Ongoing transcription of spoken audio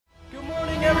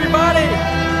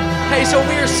today, so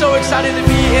we are so excited to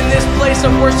be in this place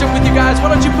of worship with you guys. Why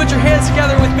don't you put your hands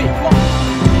together with me? Come on.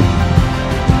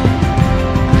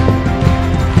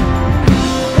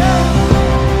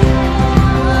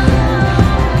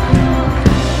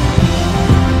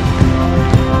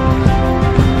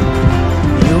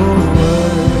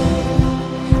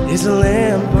 Is a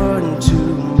lamp unto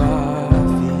my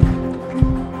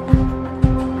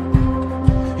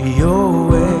feet. Your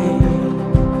way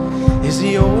is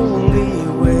the only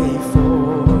way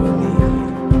for me.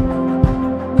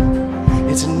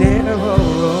 It's a narrow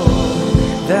road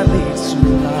that leads to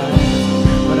life,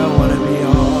 but I want to be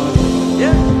on it.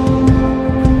 Yeah.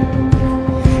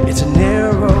 It's a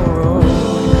narrow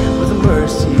road, but the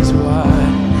mercy's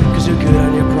wide, 'cause you're good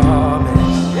on your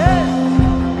promise. Yeah.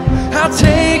 I'll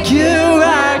take you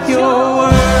at your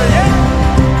word.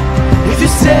 Yeah. If you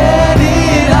said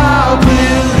it, I'll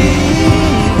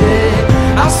believe it.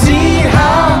 I'll see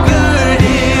how good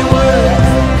it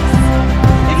works.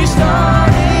 If you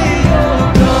started, you'll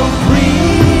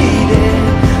complete it.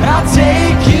 I'll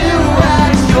take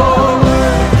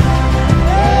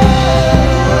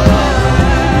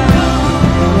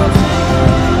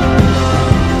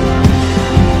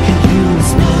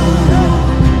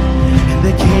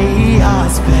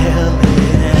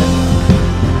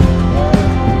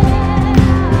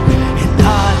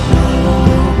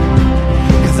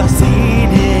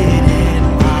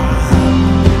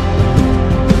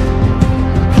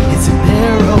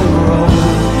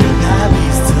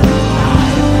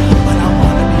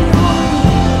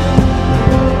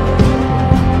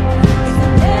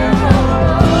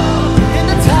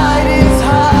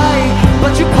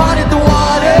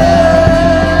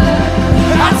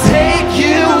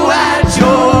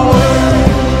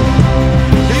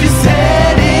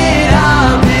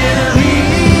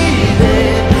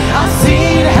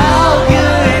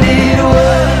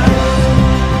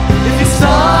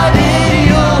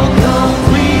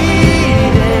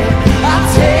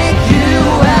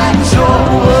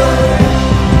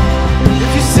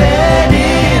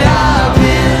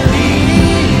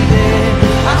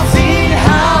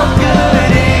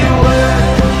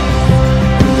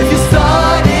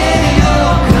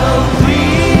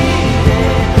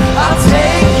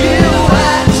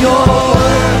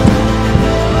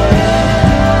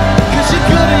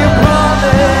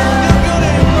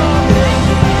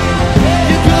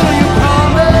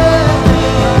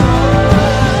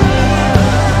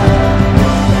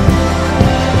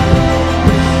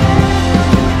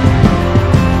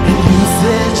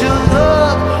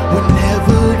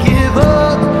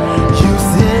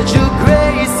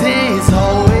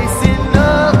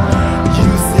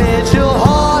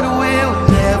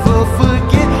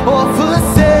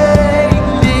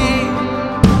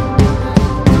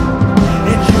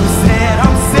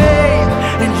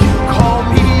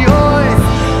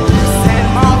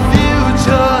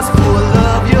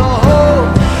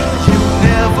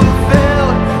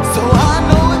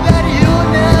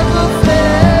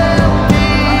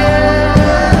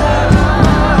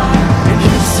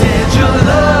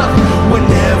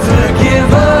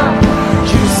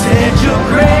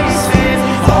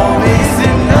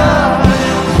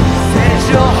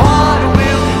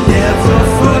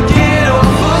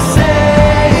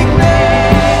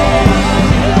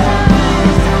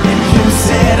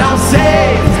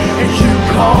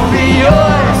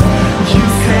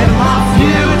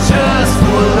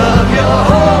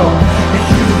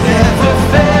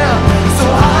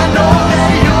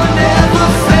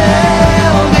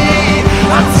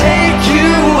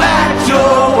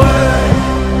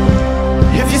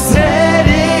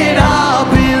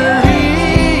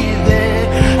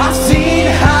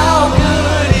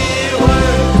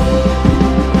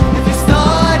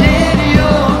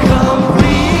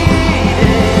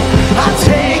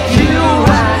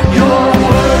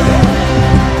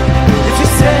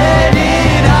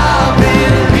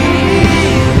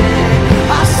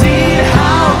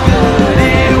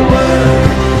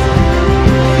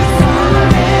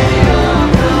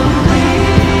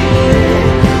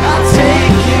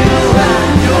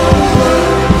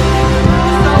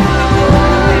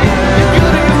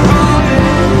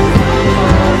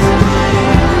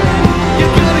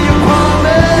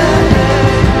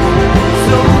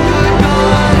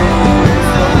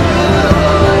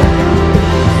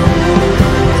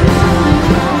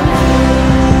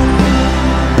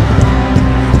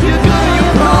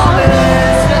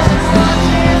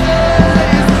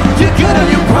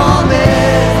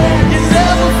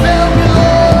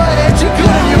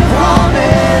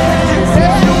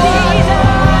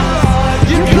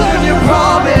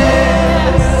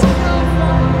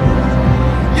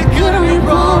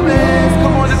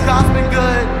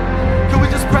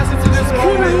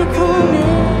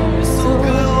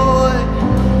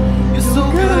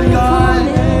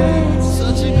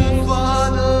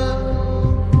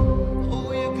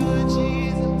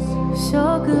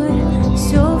so good,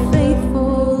 so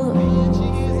faithful.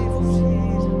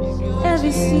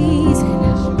 Every season,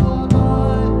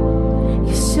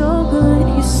 you're so good,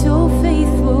 you're so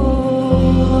faithful.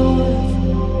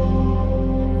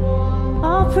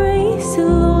 All praise to the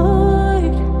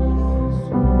Lord,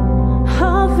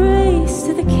 all praise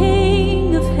to the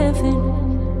King of heaven,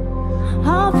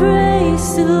 all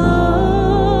praise to the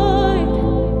Lord,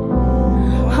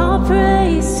 all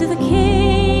praise to the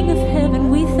King of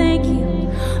heaven. We thank you.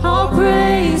 All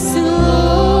praise to the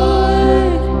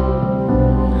Lord,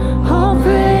 all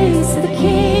praise to the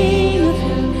King of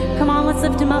heaven. Come on, let's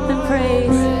lift him up in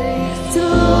praise. To the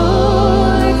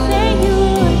Lord, thank you,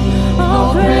 Lord.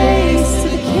 All praise to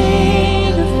the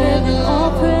King of heaven.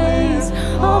 All praise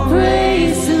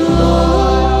to the Lord.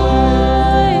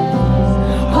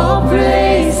 All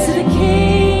praise to the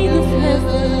King of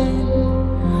heaven.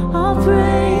 All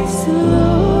praise to the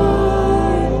Lord.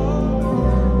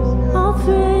 All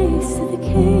praise to the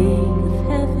King of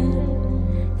heaven.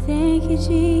 Thank you,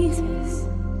 Jesus.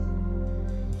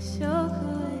 So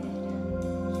good.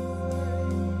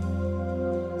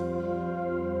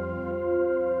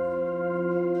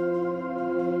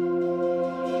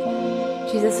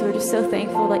 Jesus, we're just so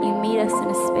thankful that you meet us in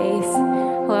a space.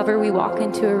 However we walk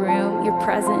into a room, you're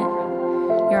present.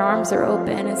 Your arms are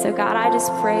open. And so, God, I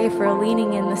just pray for a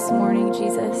leaning in this morning,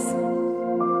 Jesus.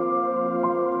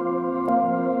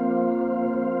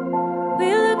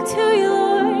 We look to you,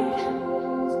 Lord.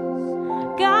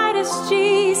 Guide us,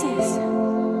 Jesus.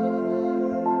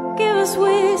 Give us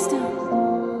wisdom.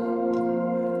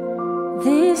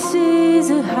 This is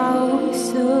a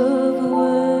house of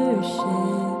worship.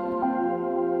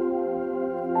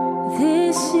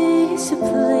 This is a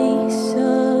place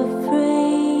of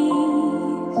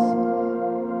praise,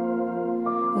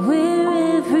 where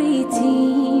every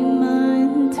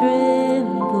demon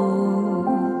trembles,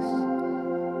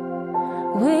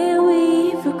 where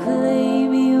we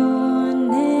proclaim your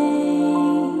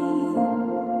name.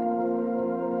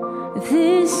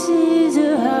 This is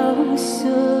a house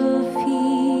of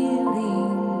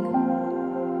healing.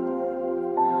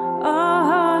 Our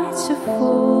hearts are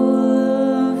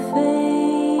full of faith.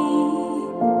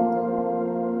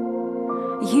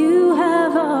 You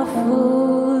have our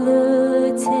full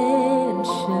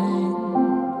attention.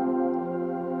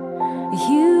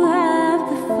 You have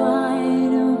the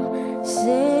final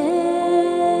say.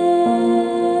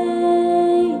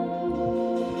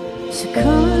 So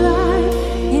come alive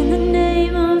in the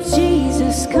name of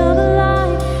Jesus. Come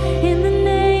alive in the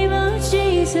name of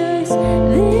Jesus.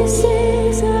 This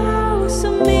is a house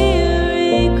of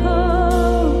miracles.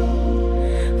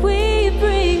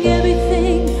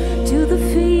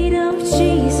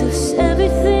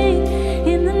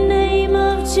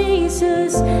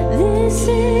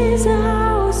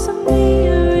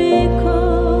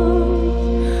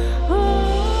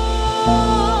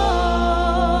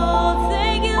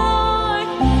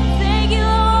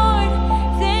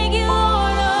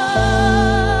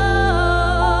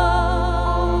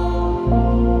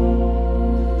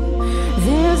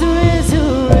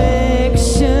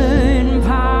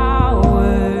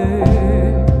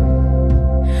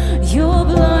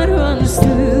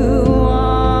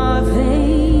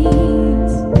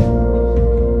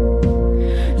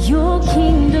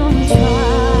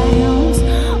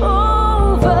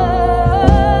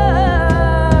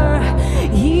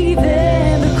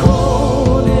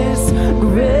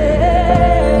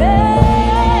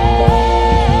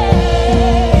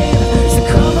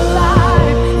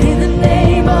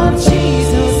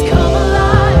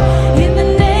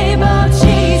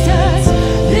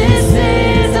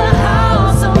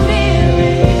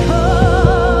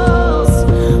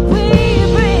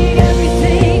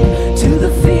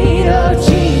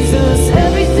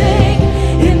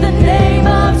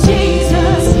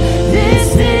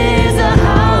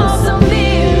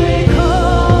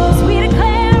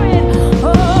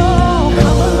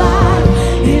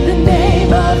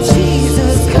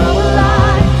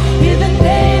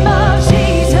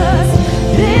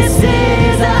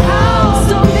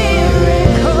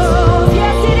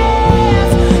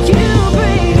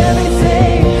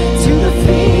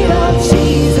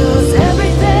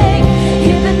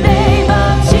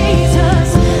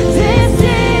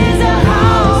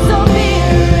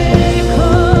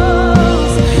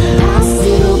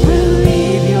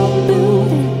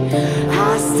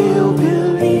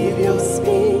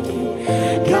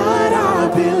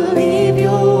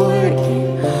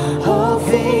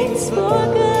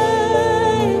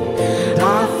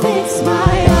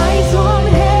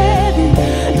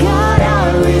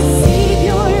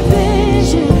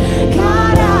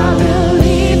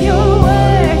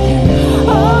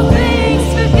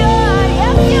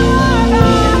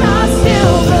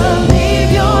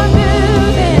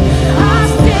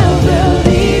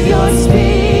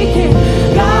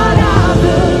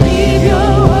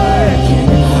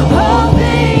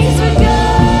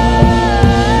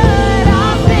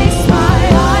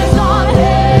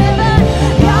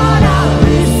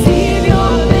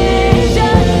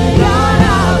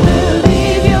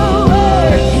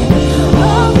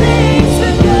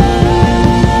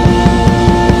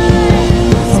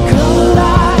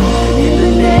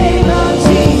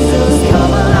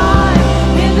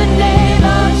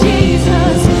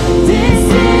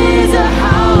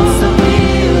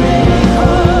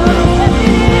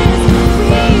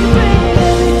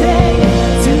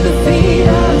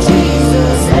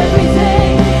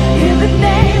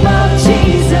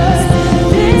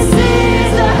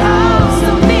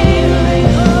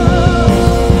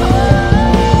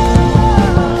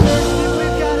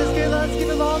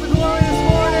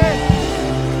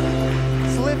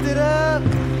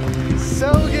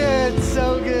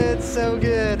 So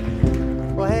good.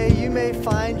 Well, hey, you may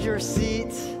find your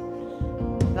seat.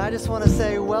 And I just want to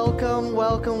say welcome,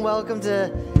 welcome, welcome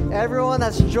to everyone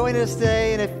that's joined us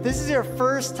today. And if this is your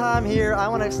first time here, I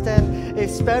want to extend a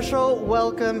special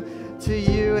welcome to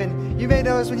you. And you may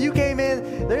notice when you came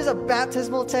in, there's a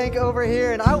baptismal tank over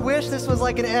here. And I wish this was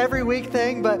like an every week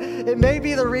thing, but it may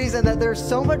be the reason that there's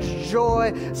so much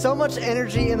joy, so much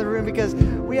energy in the room, because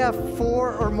we have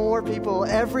 4 or more people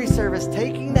every service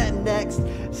taking that next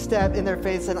step in their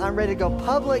faith. And I'm ready to go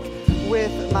public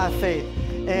with my faith.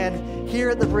 And here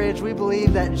at the Bridge, we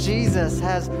believe that Jesus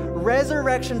has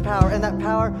resurrection power, and that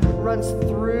power runs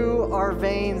through our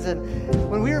veins. And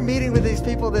when we were meeting with these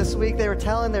people this week, they were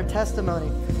telling their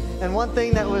testimony. And one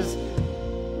thing that was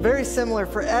very similar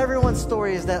for everyone's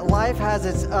story is that life has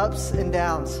its ups and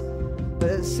downs. But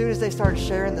as soon as they started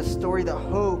sharing the story, the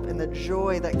hope and the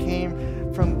joy that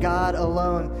came from God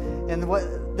alone, and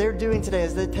what they're doing today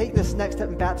is they take this next step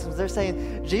in baptisms. They're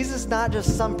saying Jesus is not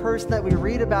just some person that we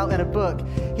read about in a book.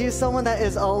 He is someone that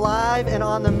is alive and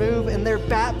on the move, and their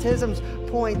baptisms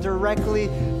point directly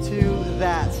to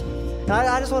that. And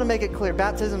I just want to make it clear,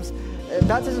 baptisms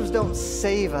don't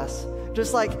save us.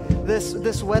 Just like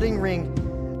this wedding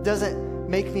ring doesn't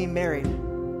make me married.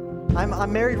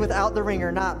 I'm married without the ring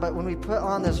or not, but when we put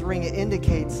on this ring, it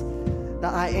indicates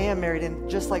that I am married. And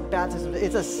just like baptism,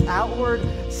 it's an outward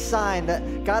sign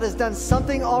that God has done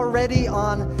something already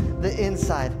on the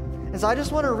inside. And so I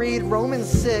just want to read Romans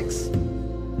 6,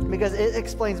 because it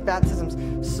explains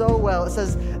baptisms so well. It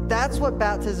says, that's what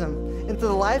baptism into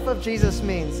the life of Jesus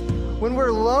means. When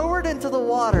we're lowered into the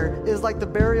water, is like the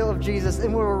burial of Jesus,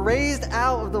 and when we're raised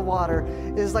out of the water,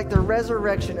 is like the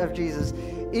resurrection of Jesus.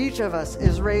 Each of us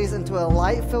is raised into a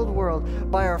light-filled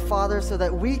world by our Father so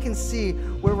that we can see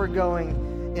where we're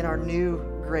going in our new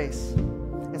grace.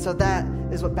 And so that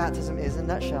is what baptism is in a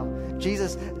nutshell.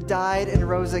 Jesus died and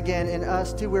rose again, and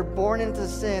us too, we're born into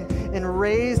sin and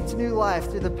raised to new life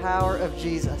through the power of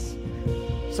Jesus.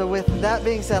 So with that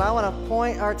being said, I want to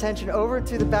point our attention over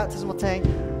to the baptismal tank,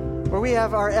 where we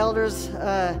have our elders,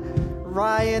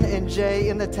 Ryan and Jay,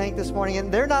 in the tank this morning.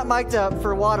 And they're not mic'd up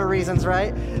for water reasons,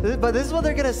 right? But this is what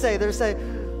they're going to say. They're saying,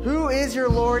 who is your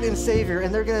Lord and Savior?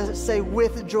 And they're going to say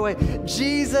with joy,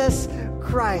 Jesus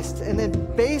Christ. And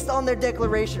then based on their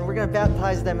declaration, we're going to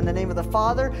baptize them in the name of the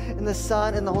Father and the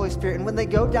Son and the Holy Spirit. And when they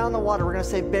go down the water, we're going to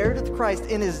say, buried with Christ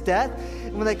in his death.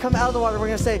 And when they come out of the water, we're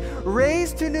going to say,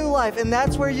 raised to new life. And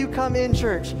that's where you come in,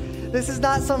 church. This is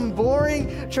not some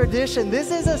boring tradition.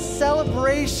 This is a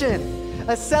celebration.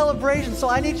 A celebration. So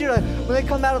I need you to, when they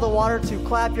come out of the water, to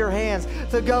clap your hands,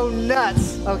 to go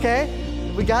nuts,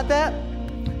 okay? We got that?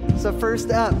 So first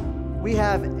up, we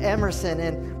have Emerson.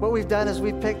 And what we've done is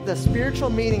we've picked the spiritual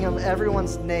meaning of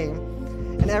everyone's name.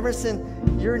 And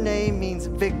Emerson, your name means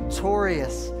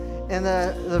victorious. And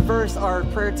the verse our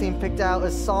prayer team picked out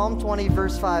is Psalm 20,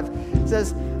 verse 5. It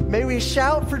says, may we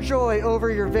shout for joy over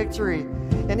your victory.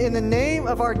 And in the name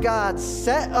of our God,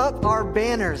 set up our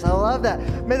banners. I love that.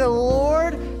 May the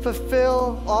Lord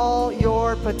fulfill all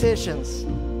your petitions.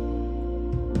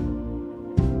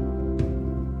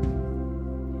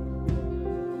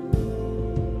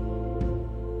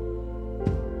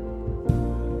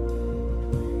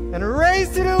 And raise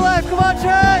to new life. Come on,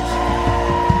 church.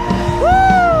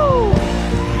 Woo!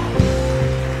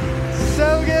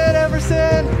 So good,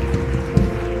 Emerson.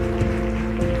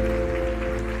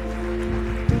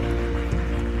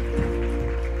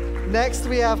 Next,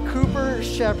 we have Cooper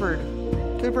Shepherd.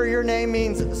 Cooper, your name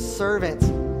means servant.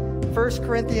 1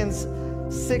 Corinthians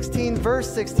 16, verse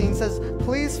 16 says,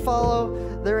 please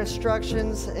follow their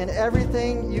instructions and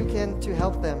everything you can to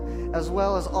help them, as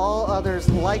well as all others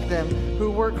like them who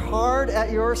work hard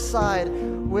at your side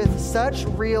with such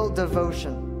real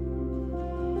devotion.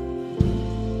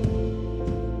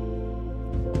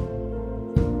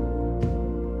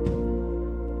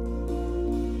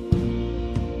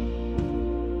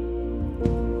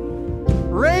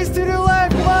 Raise to new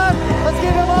life, come on. Let's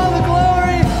give him all the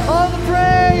glory, all the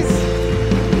praise.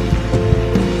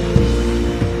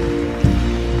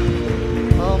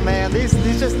 Oh man, these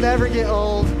just never get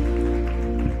old.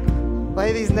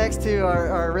 Well, these next two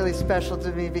are really special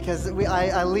to me because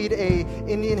I lead a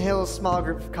Indian Hills small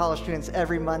group of college students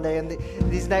every Monday, and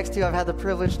these next two I've had the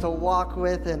privilege to walk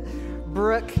with. And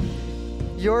Brooke,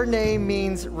 your name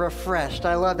means refreshed.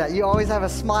 I love that. You always have a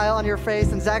smile on your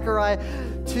face. And Zechariah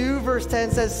 2 verse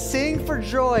 10 says, sing for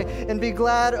joy and be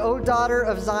glad, O daughter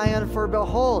of Zion, for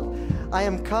behold, I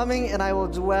am coming and I will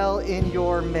dwell in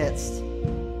your midst.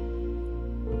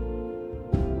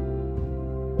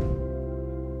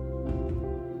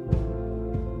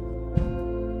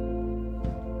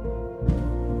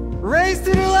 Raise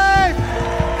to new life!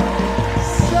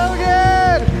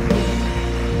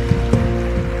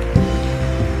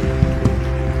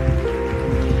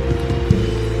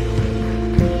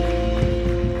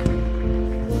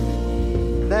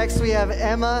 Next, we have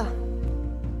Emma.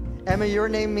 Emma, your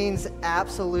name means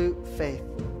absolute faith.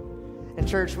 And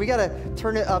church, we got to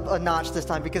turn it up a notch this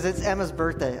time because it's Emma's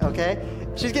birthday, okay?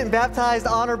 She's getting baptized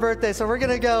on her birthday, so we're going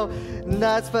to go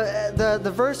nuts. But the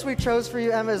verse we chose for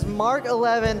you, Emma, is Mark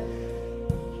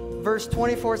 11, verse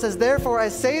 24. It says, "Therefore I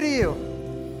say to you,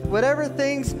 whatever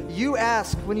things you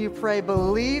ask when you pray,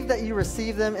 believe that you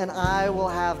receive them and I will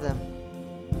have them."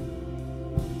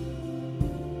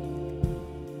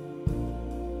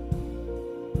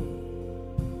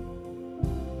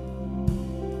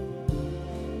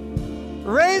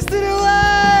 Raised to new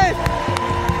life!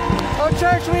 Oh,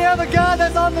 church, we have a God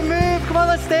that's on the move. Come on,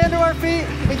 let's stand to our feet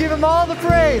and give him all the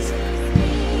praise.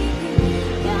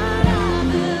 God, I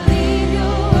believe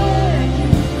you're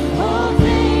working all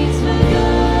things for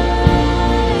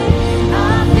good.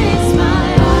 I fix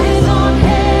my eyes on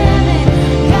heaven.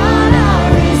 God, I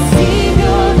receive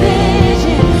your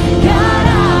vision. God,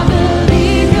 I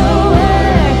believe you're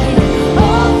working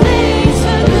all things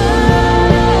for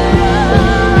good.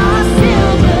 I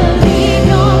still believe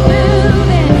you're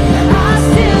moving. I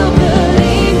still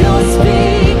believe you're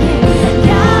speaking.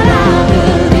 God, I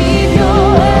believe you're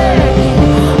working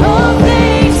all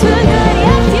things for good.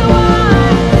 Yes, you are.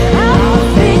 I'll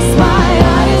fix my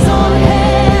eyes on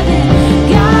heaven.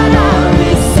 God, I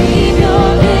receive your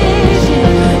vision.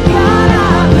 God, I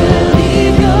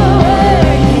believe you're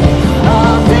working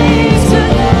all things for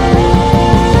good.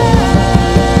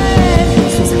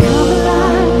 So come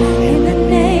alive in the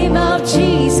name of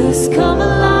Jesus. Come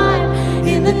alive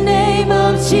in the name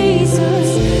of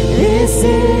Jesus. This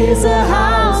is a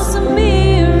house of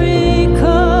miracles.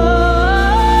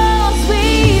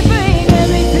 We bring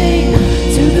everything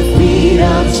to the feet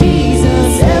of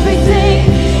Jesus. Everything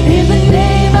in the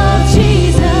name of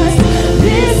Jesus.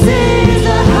 This is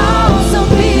a house of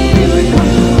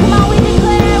miracles. Come on, we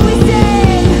declare, we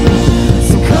sing.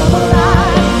 So come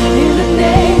alive in the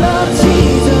name of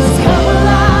Jesus. Come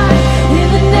alive in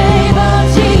the name of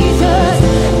Jesus.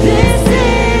 This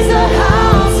is a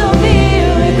house of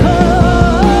miracles.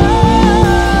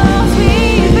 We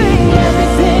bring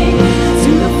everything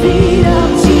to the feet of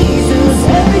Jesus.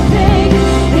 Everything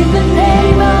in the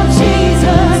name of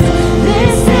Jesus.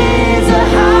 This is a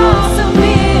house of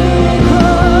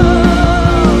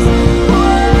miracles.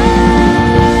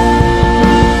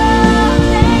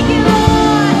 Thank you,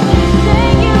 Lord.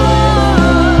 Thank you,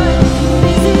 Lord.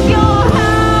 This is your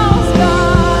house,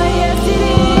 God. Yes, it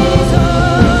is. Oh,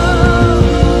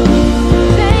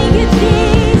 thank you,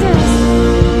 Jesus.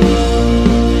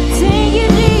 Thank you,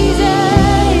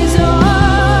 Jesus. Oh,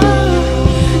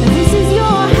 this is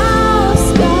your house,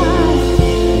 God.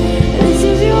 This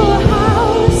is your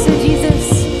house. So Jesus,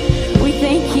 we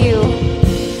thank you.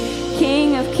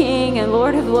 King of Kings and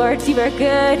Lord of Lords, you are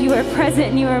good, you are present,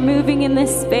 and you are moving in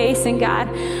this space. And God,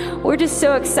 we're just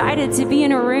so excited to be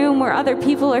in a room where other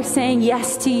people are saying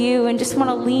yes to you and just want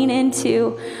to lean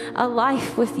into a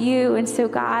life with you. And so,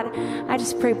 God, I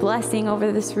just pray blessing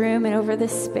over this room and over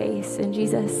this space. And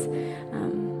Jesus,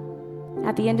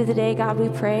 at the end of the day, God, we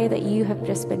pray that you have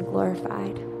just been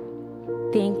glorified.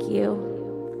 Thank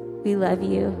you. We love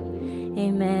you.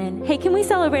 Amen. Hey, can we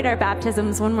celebrate our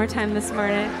baptisms one more time this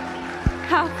morning?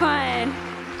 How fun.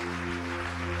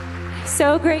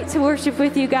 So great to worship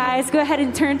with you guys. Go ahead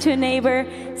and turn to a neighbor,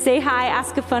 say hi,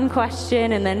 ask a fun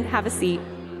question, and then have a seat.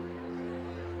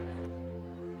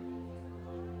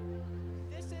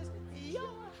 This is your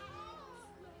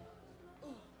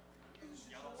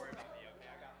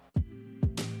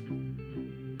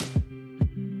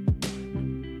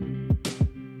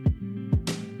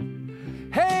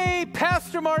Hey,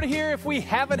 Pastor Marty here. If we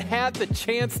haven't had the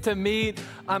chance to meet,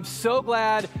 I'm so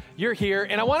glad you're here.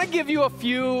 And I want to give you a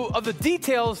few of the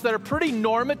details that are pretty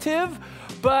normative,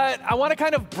 but I want to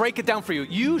kind of break it down for you.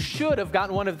 You should have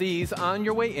gotten one of these on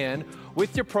your way in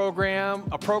with your program.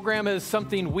 A program is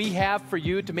something we have for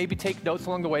you to maybe take notes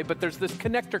along the way, but there's this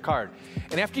connector card.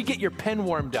 And after you get your pen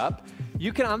warmed up,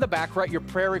 you can on the back write your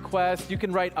prayer request. You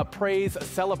can write a praise, a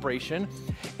celebration.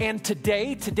 And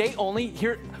today only,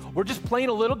 here, we're just playing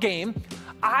a little game.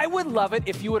 I would love it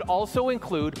if you would also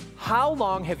include how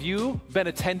long have you been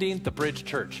attending the Bridge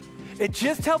Church? It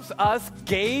just helps us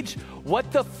gauge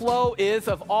what the flow is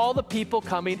of all the people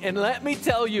coming. And let me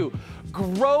tell you,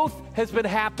 growth has been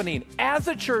happening. As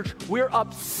a church, we're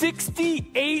up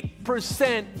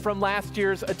 68% from last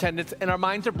year's attendance, and our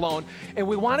minds are blown, and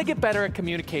we want to get better at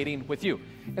communicating with you.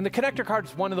 And the connector card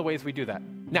is one of the ways we do that.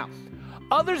 Now,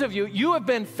 Others of you, you have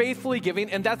been faithfully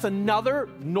giving, and that's another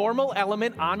normal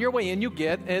element on your way in you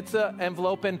get. It's an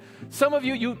envelope, and some of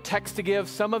you, you text to give.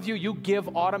 Some of you, you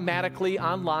give automatically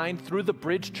online through the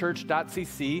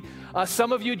bridgechurch.cc.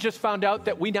 Some of you just found out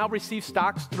that we now receive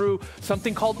stocks through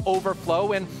something called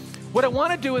Overflow, and what I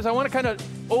want to do is I want to kind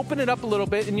of open it up a little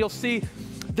bit, and you'll see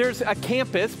there's a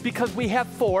campus because we have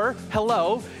 4,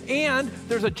 hello, and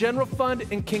there's a general fund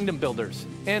and Kingdom Builders.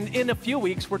 And in a few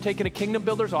weeks, we're taking a Kingdom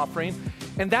Builders offering,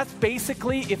 and that's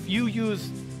basically if you use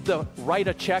the write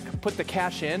a check, put the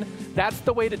cash in, that's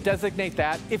the way to designate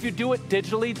that. If you do it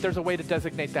digitally, there's a way to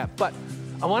designate that. But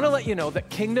I want to let you know that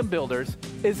Kingdom Builders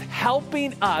is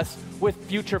helping us with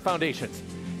future foundations.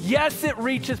 Yes, it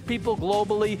reaches people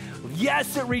globally.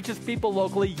 Yes, it reaches people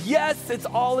locally. Yes, it's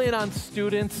all in on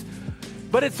students.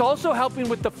 But it's also helping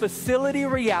with the facility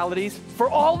realities for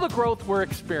all the growth we're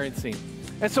experiencing.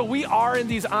 And so we are in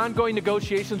these ongoing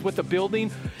negotiations with the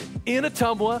building in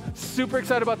Ottumwa. Super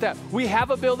excited about that. We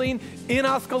have a building in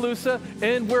Oskaloosa,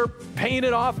 and we're paying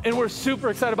it off, and we're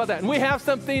super excited about that. And we have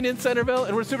something in Centerville,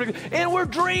 and we're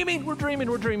dreaming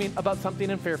about something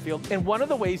in Fairfield. And one of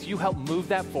the ways you help move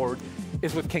that forward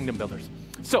is with Kingdom Builders.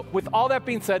 So with all that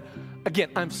being said, again,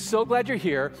 I'm so glad you're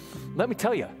here. Let me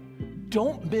tell you,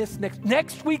 don't miss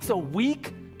next week's a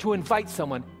week to invite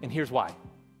someone, and here's why.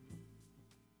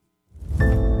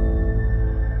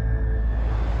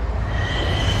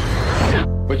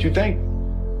 What you think?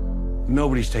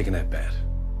 Nobody's taking that bet.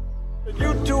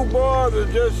 You two boys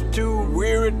are just two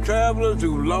weary travelers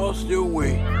who lost your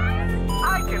way.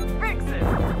 I can fix it!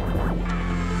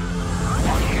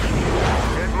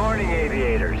 Good morning,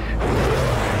 aviators.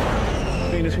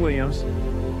 Venus Williams.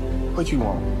 What you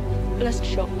want? Let's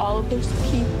show all of those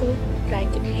people that I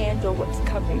can handle what's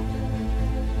coming.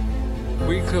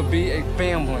 We could be a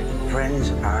family. Friends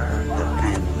are the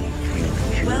family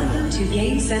future. Welcome to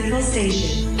Game Central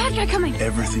Station. Bad guy coming.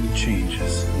 Everything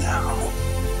changes now.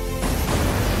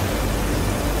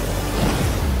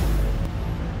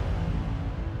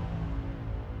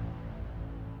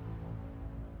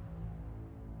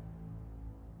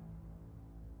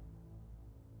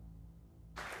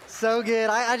 So good.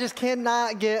 I just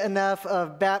cannot get enough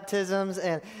of baptisms,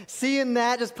 and seeing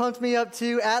that just pumps me up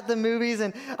too at the movies.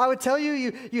 And I would tell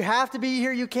you, you have to be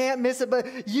here. You can't miss it,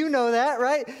 but you know that,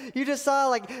 right? You just saw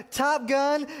like Top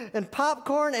Gun and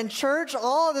popcorn and church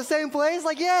all at the same place.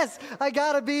 Like, yes, I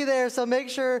got to be there. So make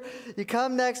sure you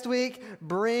come next week,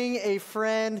 bring a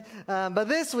friend. But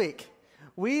this week,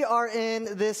 we are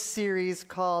in this series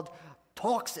called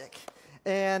Toxic.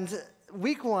 And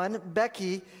week 1,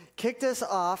 Becky kicked us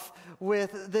off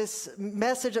with this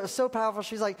message that was so powerful.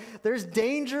 She's like, there's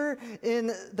danger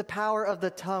in the power of the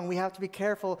tongue. We have to be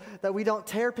careful that we don't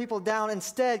tear people down.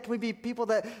 Instead, can we be people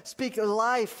that speak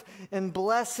life and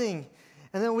blessing?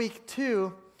 And then week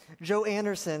 2, Joe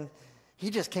Anderson, he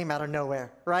just came out of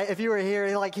nowhere, right? If you were here,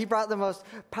 he brought the most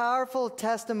powerful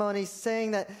testimony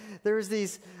saying that there's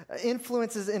these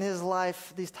influences in his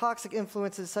life, these toxic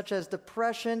influences such as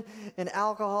depression and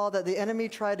alcohol that the enemy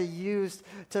tried to use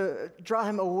to draw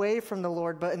him away from the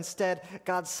Lord, but instead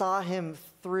God saw him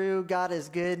through. God is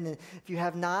good. And if you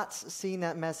have not seen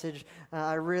that message,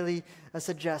 I really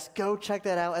suggest go check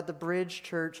that out at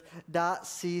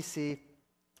thebridgechurch.cc.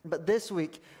 But this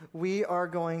week, we are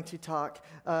going to talk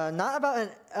not about an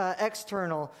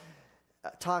external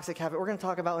toxic habit. We're going to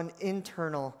talk about an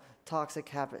internal toxic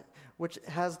habit, which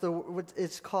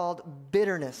it's called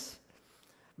bitterness.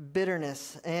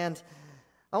 Bitterness. And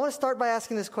I want to start by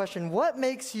asking this question. What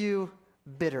makes you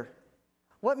bitter?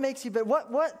 What makes you bitter?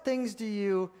 What things do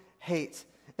you hate?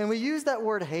 And we use that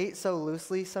word hate so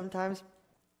loosely sometimes,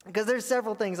 because there's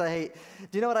several things I hate.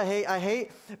 Do you know what I hate? I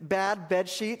hate bad bed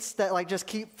sheets that just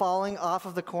keep falling off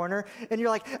of the corner. And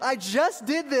you're like, I just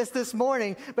did this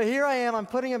morning, but here I am, I'm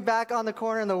putting them back on the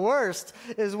corner. And the worst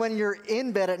is when you're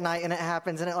in bed at night and it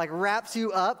happens and it wraps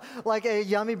you up like a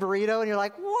yummy burrito. And you're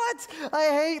like, what? I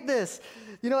hate this.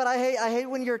 You know what I hate? I hate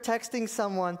when you're texting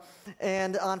someone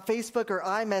and on Facebook or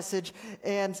iMessage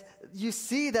and you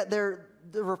see that the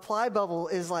reply bubble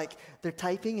is they're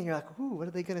typing and you're like, ooh, what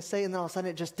are they going to say? And then all of a sudden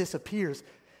it just disappears.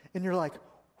 And you're like,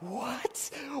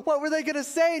 what? What were they going to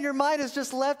say? And your mind is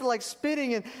just left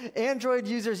spinning. And Android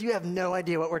users, you have no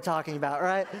idea what we're talking about,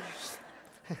 right?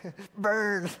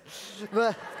 Burn.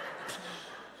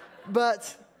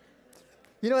 But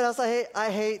you know what else I hate?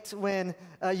 I hate when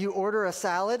you order a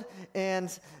salad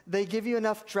and they give you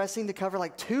enough dressing to cover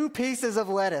like 2 pieces of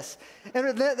lettuce.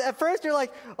 And at first you're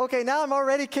like, okay, now I'm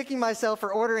already kicking myself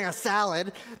for ordering a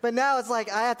salad, but now it's like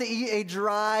I have to eat a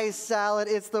dry salad.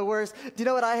 It's the worst. Do you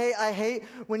know what I hate? I hate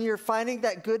when you're finding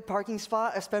that good parking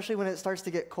spot, especially when it starts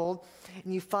to get cold,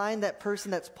 and you find that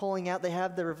person that's pulling out, they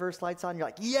have the reverse lights on. You're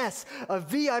like, yes, a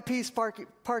VIP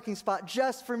parking spot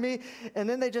just for me. And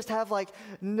then they just have like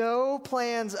no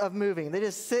plans of moving. They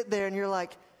just sit there and you're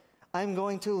like, I'm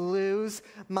going to lose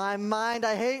my mind.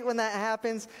 I hate when that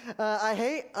happens. I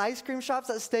hate ice cream shops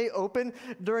that stay open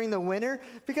during the winter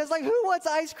because, like, who wants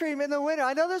ice cream in the winter?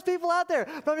 I know there's people out there,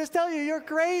 but I'm just telling you, you're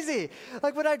crazy.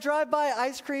 Like, when I drive by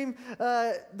ice cream,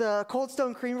 the Cold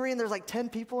Stone Creamery, and there's like 10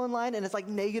 people in line, and it's like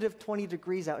negative 20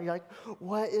 degrees out. And you're like,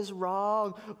 what is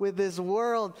wrong with this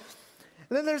world?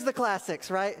 And then there's the classics,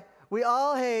 right? We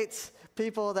all hate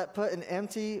people that put an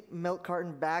empty milk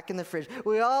carton back in the fridge.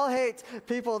 We all hate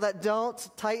people that don't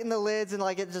tighten the lids and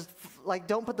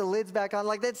don't put the lids back on.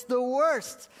 Like, that's the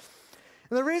worst.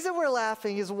 And the reason we're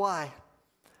laughing is why?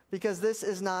 Because this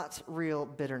is not real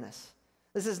bitterness.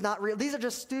 This is not real. These are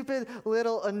just stupid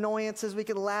little annoyances we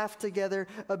can laugh together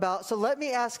about. So let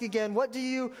me ask again, what do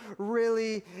you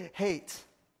really hate?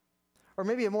 Or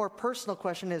maybe a more personal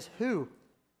question is, who?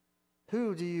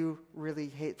 Who do you really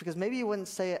hate? Because maybe you wouldn't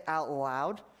say it out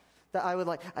loud, that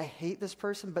I hate this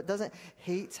person, but doesn't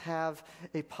hate have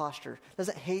a posture?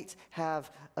 Doesn't hate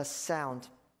have a sound?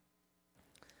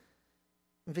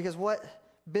 Because what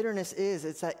bitterness is,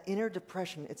 it's that inner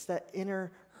depression. It's that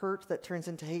inner hurt that turns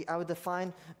into hate. I would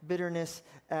define bitterness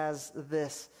as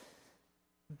this.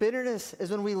 Bitterness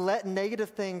is when we let negative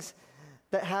things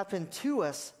that happen to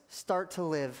us start to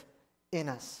live in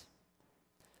us.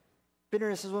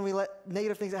 Bitterness is when we let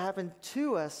negative things that happen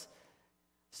to us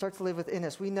start to live within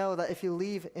us. We know that if you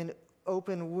leave an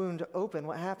open wound open,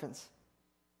 what happens?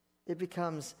 It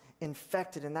becomes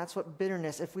infected, and that's what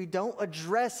bitterness, if we don't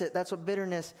address it, that's what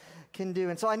bitterness can do.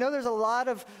 And so I know there's a lot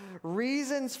of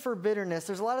reasons for bitterness.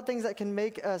 There's a lot of things that can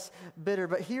make us bitter,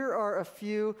 but here are a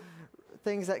few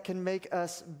things that can make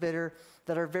us bitter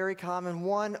that are very common.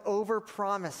 One,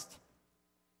 overpromised.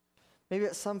 Maybe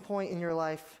at some point in your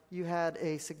life, you had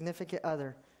a significant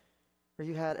other, or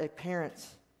you had a parent,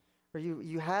 or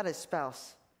you had a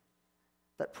spouse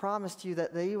that promised you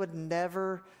that they would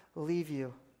never leave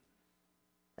you.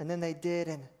 And then they did,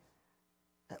 and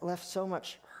that left so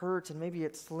much hurt, and maybe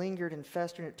it's lingered and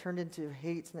festered, and it turned into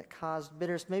hate, and it caused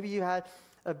bitterness. Maybe you had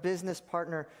a business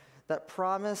partner that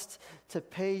promised to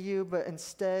pay you, but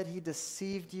instead he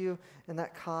deceived you, and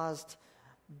that caused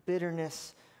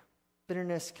bitterness.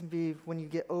 Bitterness can be when you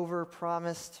get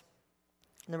over-promised.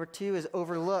 Number 2 is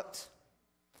overlooked.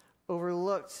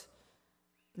 Overlooked.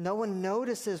 No one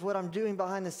notices what I'm doing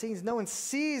behind the scenes. No one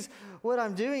sees what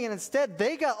I'm doing, and instead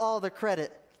they got all the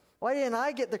credit. Why didn't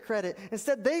I get the credit?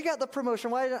 Instead they got the promotion.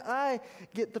 Why didn't I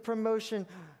get the promotion?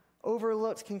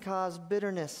 Overlooked can cause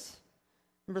bitterness.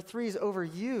 Number 3 is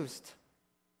overused.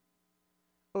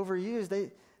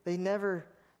 Overused. They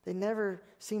never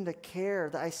seem to care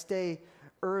that I stay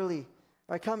early.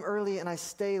 I come early and I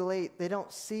stay late. They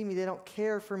don't see me. They don't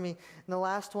care for me. And the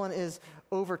last one is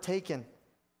overtaken.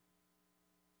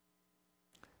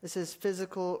 This is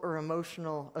physical or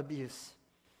emotional abuse.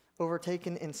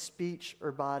 Overtaken in speech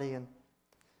or body. And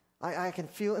I can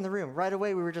feel it in the room. Right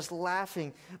away we were just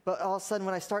laughing. But all of a sudden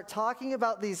when I start talking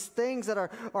about these things that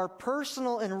are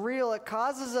personal and real, it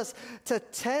causes us to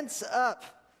tense up.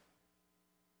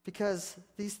 Because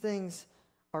these things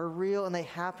are real and they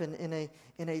happen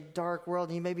in a dark world.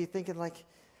 And you may be thinking like,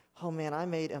 oh man, I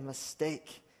made a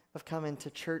mistake of coming to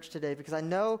church today because I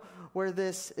know where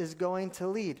this is going to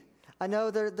lead. I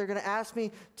know they're going to ask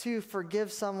me to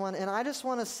forgive someone. And I just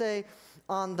want to say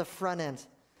on the front end,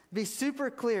 be super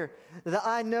clear that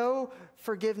I know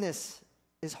forgiveness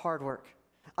is hard work.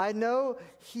 I know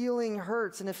healing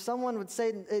hurts, and if someone would say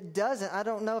it doesn't, I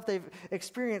don't know if they've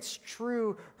experienced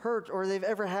true hurt or they've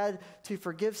ever had to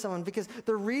forgive someone, because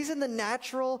the reason the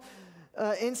natural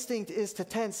instinct is to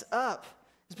tense up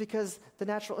is because the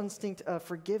natural instinct of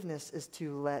forgiveness is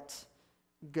to let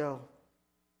go.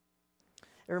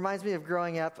 It reminds me of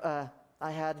growing up.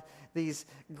 I had these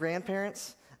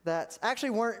grandparents that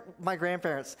actually weren't my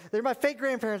grandparents. They're my fake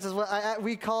grandparents is what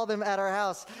we call them at our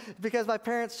house, because my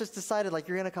parents just decided, like,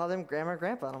 you're going to call them grandma and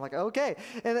grandpa. And I'm like, okay.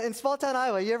 And in small town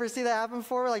Iowa, you ever see that happen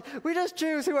before? Like, we just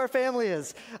choose who our family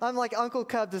is. I'm like Uncle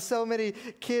Cub to so many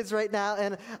kids right now,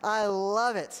 and I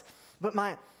love it. But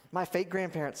my fake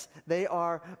grandparents, they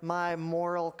are my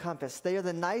moral compass. They are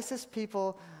the nicest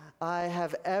people I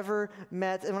have ever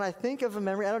met. And when I think of a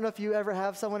memory, I don't know if you ever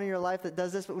have someone in your life that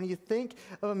does this, but when you think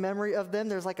of a memory of them,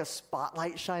 there's like a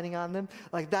spotlight shining on them.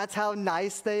 Like that's how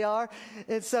nice they are.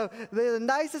 And so they're the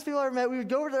nicest people I ever met. We would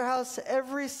go over to their house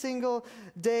every single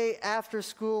day after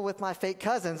school with my fake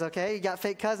cousins, okay? You got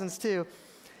fake cousins too.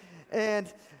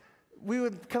 And we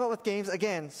would come up with games.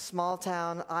 Again, small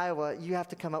town Iowa, you have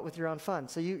to come up with your own fun.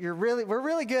 So we're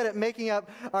really good at making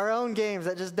up our own games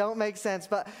that just don't make sense.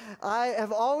 But I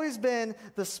have always been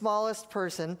the smallest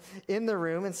person in the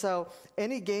room. And so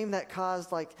any game that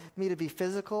caused like me to be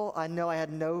physical, I know I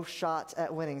had no shot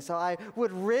at winning. So I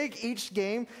would rig each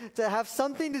game to have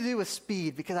something to do with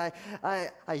speed because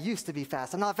I used to be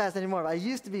fast. I'm not fast anymore, but I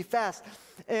used to be fast.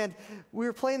 And we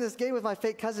were playing this game with my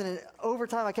fake cousin, and over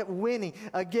time I kept winning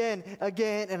again,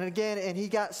 and he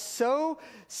got so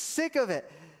sick of it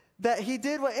that he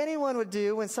did what anyone would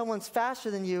do when someone's faster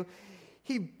than you.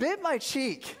 He bit my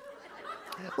cheek.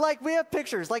 Like, we have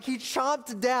pictures. Like, he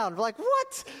chomped down. Like,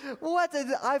 what?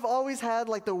 And I've always had,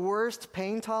 like, the worst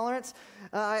pain tolerance.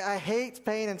 I hate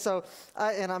pain, and so,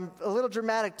 I'm a little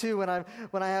dramatic, too, when I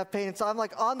have pain. And so I'm,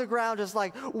 like, on the ground just,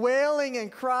 like, wailing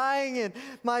and crying, and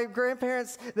my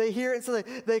grandparents, they hear it, and so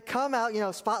they come out,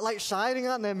 spotlight shining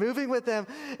on them, moving with them,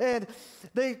 and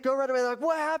they go right away. They're like,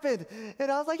 what happened?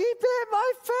 And I was like, he bit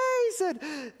my face!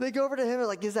 And they go over to him and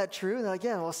like, is that true? And they're like,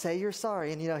 yeah, well, say you're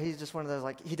sorry. And, he's just one of those,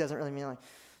 like, he doesn't really mean, like,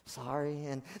 sorry.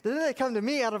 And then they come to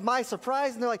me out of my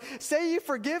surprise, and they're like, say you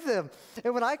forgive them.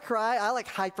 And when I cry, I like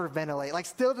hyperventilate. Like,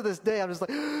 still to this day, I'm just like,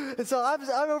 and so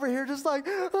I'm over here just like,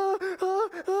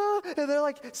 and they're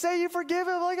like, say you forgive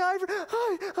him. I'm like,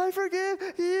 I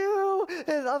forgive you.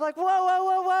 And I'm like,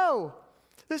 whoa.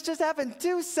 This just happened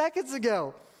 2 seconds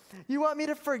ago. You want me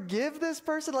to forgive this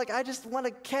person? Like, I just want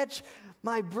to catch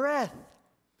my breath.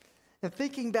 And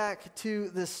thinking back to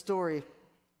this story,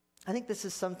 I think this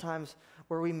is sometimes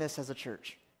where we miss as a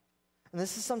church. And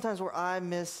this is sometimes where I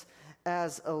miss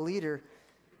as a leader,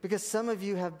 because some of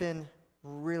you have been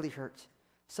really hurt.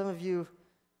 Some of you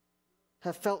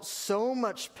have felt so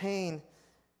much pain,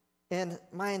 and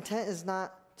my intent is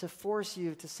not to force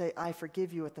you to say, I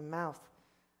forgive you with the mouth.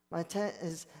 My intent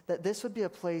is that this would be a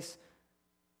place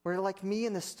where, like me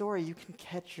in the story, you can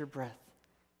catch your breath.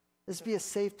 This would be a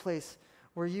safe place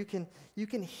where you can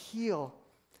heal.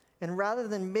 And rather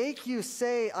than make you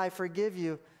say, I forgive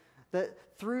you, that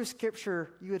through Scripture,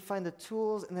 you would find the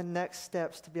tools and the next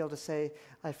steps to be able to say,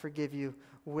 I forgive you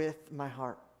with my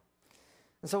heart.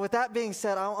 And so with that being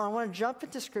said, I want to jump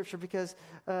into Scripture because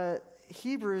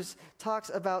Hebrews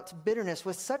talks about bitterness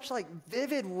with such like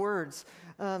vivid words.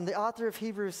 The author of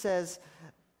Hebrews says,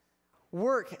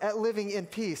 work at living in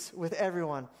peace with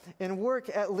everyone, and work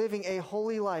at living a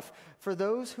holy life, for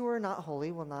those who are not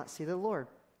holy will not see the Lord.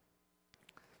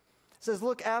 It says,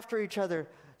 look after each other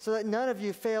so that none of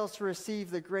you fails to receive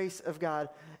the grace of God.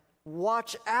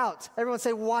 Watch out. Everyone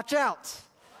say, watch out.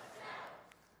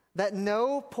 That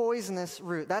no poisonous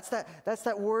root. That's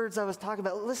that words I was talking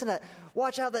about. Listen to that.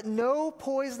 Watch out that no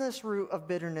poisonous root of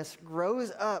bitterness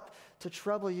grows up to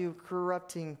trouble you,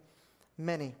 corrupting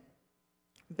many.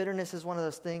 Bitterness is one of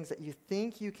those things that you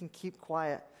think you can keep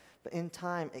quiet, but in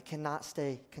time, it cannot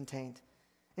stay contained.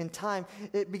 In time,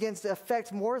 it begins to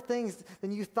affect more things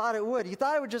than you thought it would. You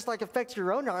thought it would just like affect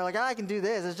your own heart. Like, I can do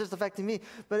this. It's just affecting me.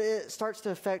 But it starts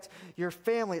to affect your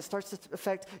family. It starts to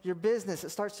affect your business. It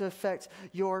starts to affect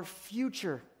your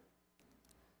future.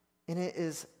 And it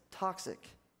is toxic.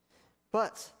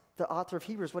 But the author of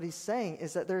Hebrews, what he's saying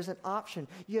is that there's an option.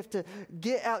 You have to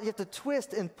get out. You have to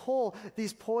twist and pull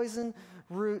these poison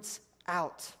roots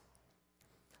out.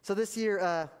 So this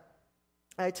year,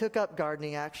 I took up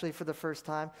gardening, actually, for the first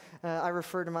time. I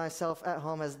refer to myself at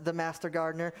home as the master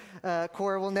gardener.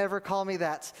 Cora will never call me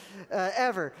that,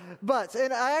 ever.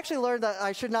 And I actually learned that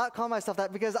I should not call myself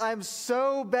that because I'm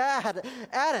so bad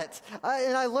at it.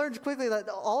 And I learned quickly that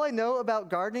all I know about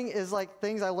gardening is like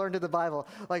things I learned in the Bible.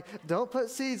 Like, don't put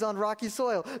seeds on rocky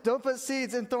soil. Don't put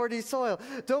seeds in thorny soil.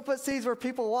 Don't put seeds where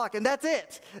people walk. And that's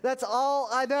it. That's all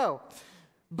I know.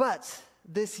 But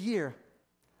this year,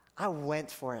 I went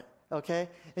for it. Okay?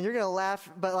 And you're going to laugh,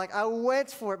 but like I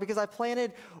went for it because I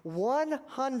planted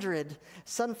 100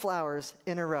 sunflowers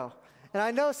in a row. And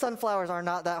I know sunflowers are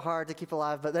not that hard to keep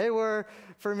alive, but they were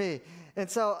for me. And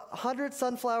so 100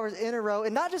 sunflowers in a row,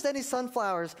 and not just any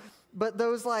sunflowers, but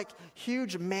those like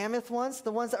huge mammoth ones,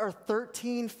 the ones that are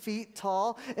 13 feet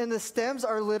tall, and the stems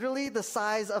are literally the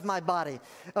size of my body.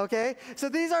 Okay? So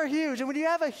these are huge. And when you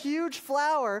have a huge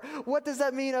flower, what does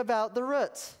that mean about the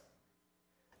roots?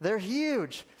 They're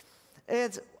huge.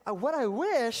 And what I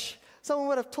wish someone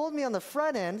would have told me on the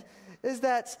front end is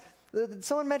that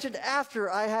Someone mentioned after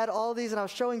I had all these and I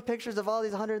was showing pictures of all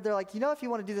these 100, they're like, if you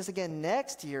want to do this again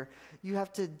next year, you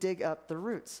have to dig up the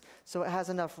roots so it has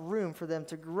enough room for them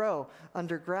to grow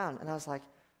underground. And I was like,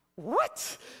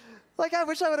 what? Like, I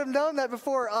wish I would have known that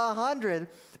before 100,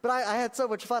 but I had so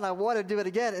much fun. I wanted to do it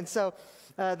again. And so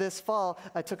this fall,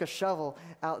 I took a shovel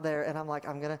out there, and I'm like,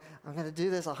 I'm gonna do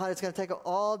this. It's going to take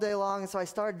all day long. And so I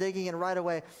started digging, and right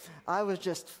away, I was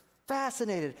just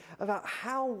fascinated about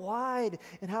how wide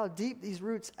and how deep these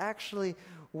roots actually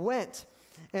went.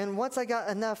 And once I got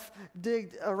enough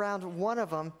digged around one of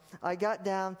them, I got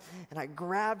down and I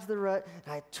grabbed the root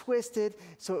and I twisted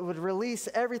so it would release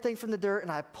everything from the dirt,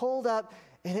 and I pulled up,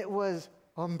 and it was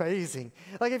amazing.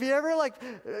 Like, if you ever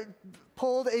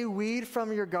pulled a weed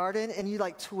from your garden and you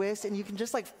twist and you can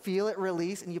just feel it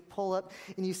release, and you pull up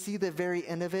and you see the very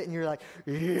end of it and you're like,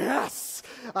 yes,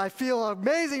 I feel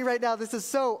amazing right now. This is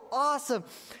so awesome.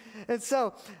 And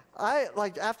so I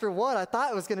after one, I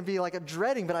thought it was going to be a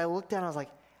dreading, but I looked down and I was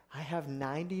like, I have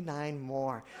 99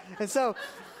 more. And so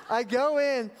I go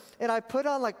in and I put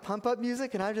on pump up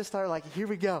music, and I just start here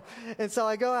we go. And so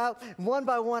I go out, one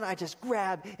by one, I just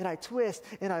grab and I twist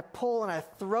and I pull and I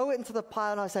throw it into the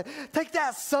pile, and I said, take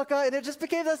that, sucker. And it just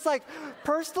became this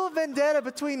personal vendetta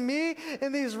between me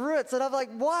and these roots. And I'm like,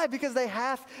 why? Because they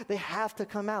have to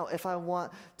come out if I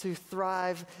want to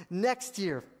thrive next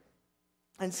year.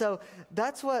 And so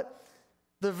that's what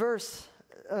the verse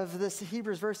of this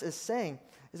Hebrews verse is saying,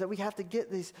 is that we have to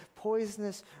get these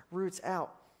poisonous roots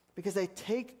out, because they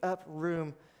take up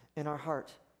room in our heart.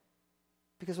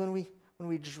 Because when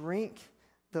we drink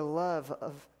the love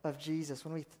of Jesus,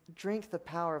 when we drink the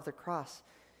power of the cross,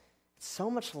 it's so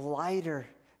much lighter,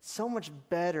 so much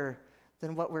better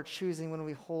than what we're choosing when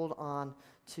we hold on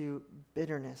to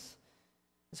bitterness.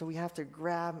 And so we have to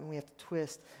grab and we have to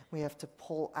twist, and we have to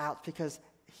pull out, because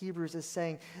Hebrews is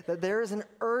saying that there is an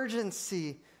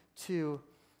urgency to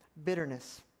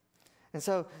bitterness. And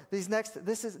so this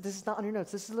is not on your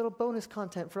notes. This is a little bonus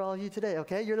content for all of you today,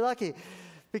 okay? You're lucky,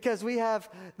 because we have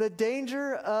the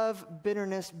danger of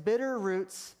bitterness. Bitter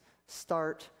roots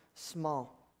start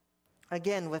small.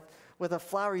 Again, with a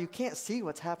flower, you can't see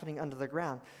what's happening under the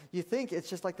ground. You think it's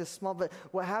just this small, but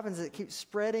what happens is it keeps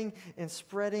spreading and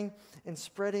spreading and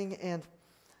spreading, and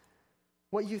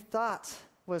what you thought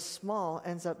was small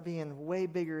ends up being way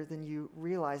bigger than you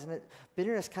realize. And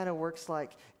bitterness kind of works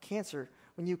like cancer.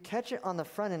 When you catch it on the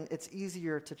front end, it's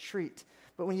easier to treat.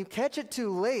 But when you catch it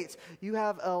too late, you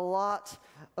have a lot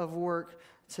of work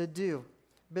to do.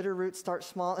 Bitter roots start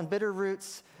small, and bitter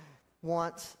roots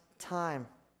want time.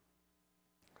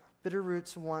 Bitter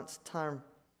roots want time.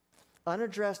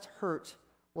 Unaddressed hurt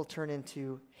will turn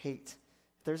into hate.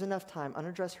 If there's enough time,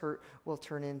 unaddressed hurt will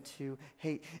turn into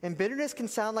hate. And bitterness can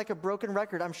sound like a broken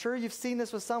record. I'm sure you've seen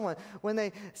this with someone. When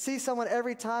they see someone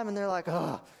every time and they're like,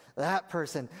 oh, that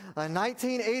person,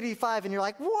 1985. And you're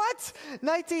like, what?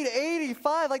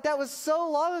 1985? That was so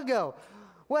long ago.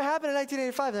 What happened in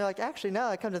 1985? And they're like, actually, now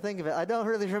I come to think of it, I don't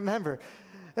really remember.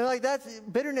 And that's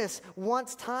bitterness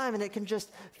wants time, and it can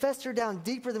just fester down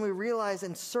deeper than we realize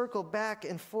and circle back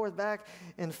and forth.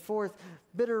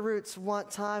 Bitter roots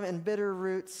want time, and bitter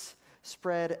roots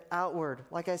spread outward.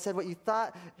 Like I said, what you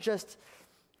thought just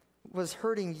was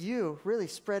hurting you really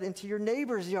spread into your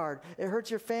neighbor's yard. It hurts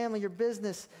your family, your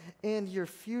business, and your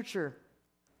future.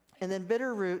 And then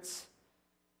bitter roots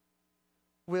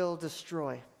will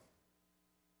destroy.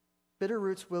 Bitter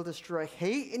roots will destroy.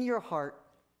 Hate in your heart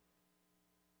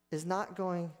is not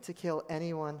going to kill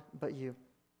anyone but you.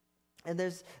 And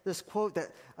there's this quote that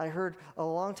I heard a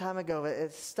long time ago.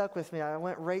 It stuck with me. I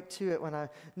went right to it when I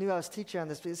knew I was teaching on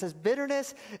this. It says,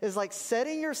 bitterness is like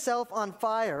setting yourself on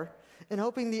fire and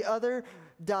hoping the other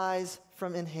dies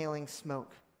from inhaling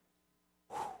smoke.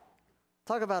 Whew.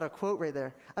 Talk about a quote right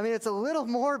there. I mean, it's a little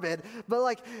morbid,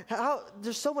 but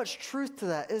there's so much truth to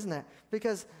that, isn't it?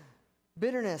 Because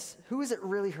bitterness, who is it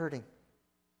really hurting?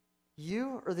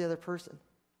 You or the other person?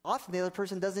 Often the other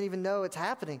person doesn't even know it's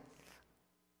happening.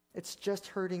 It's just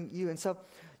hurting you. And so,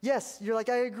 yes, you're like,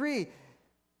 I agree.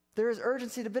 There is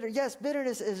urgency to bitterness. Yes,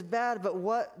 bitterness is bad, but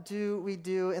what do we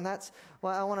do? And that's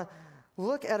why I want to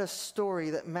look at a story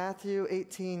that Matthew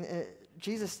 18,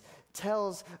 Jesus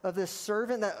tells of this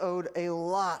servant that owed a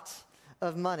lot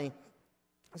of money.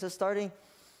 So starting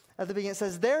at the beginning, it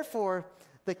says, therefore,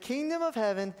 the kingdom of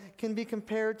heaven can be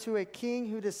compared to a king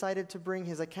who decided to bring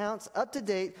his accounts up to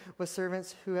date with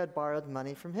servants who had borrowed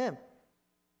money from him.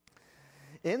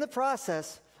 In the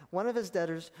process, one of his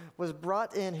debtors was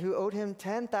brought in who owed him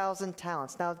 10,000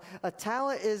 talents. Now, a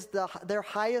talent is their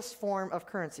highest form of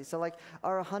currency, so like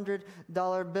our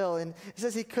 $100 bill. And he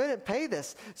says he couldn't pay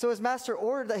this. So his master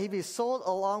ordered that he be sold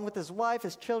along with his wife,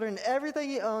 his children, everything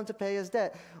he owned to pay his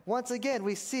debt. Once again,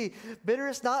 we see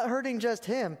bitterness not hurting just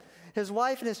him. His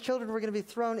wife and his children were going to be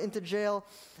thrown into jail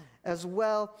as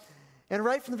well. And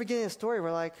right from the beginning of the story,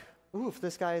 we're like, oof,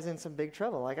 this guy is in some big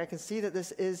trouble. Like, I can see that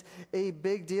this is a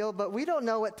big deal, but we don't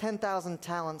know what 10,000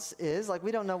 talents is. Like,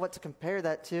 we don't know what to compare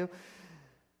that to.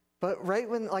 But right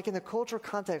when, like in the cultural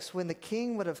context, when the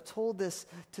king would have told this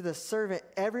to the servant,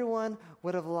 everyone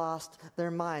would have lost their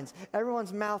minds.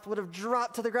 Everyone's mouth would have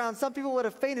dropped to the ground. Some people would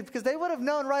have fainted because they would have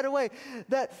known right away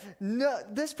that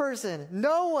this person,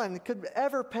 no one could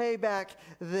ever pay back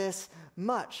this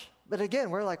much. But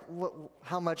again, we're like,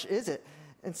 how much is it?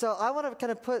 And so I want to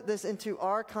kind of put this into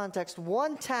our context.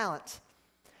 1 talent.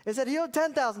 It said he owed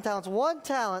 10,000 talents. 1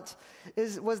 talent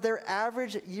was their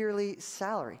average yearly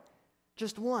salary.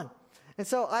 Just one. And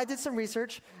so I did some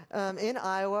research. In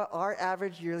Iowa, our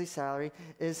average yearly salary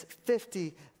is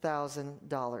 $50,000.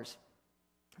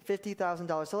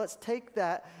 $50,000. So let's take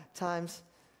that times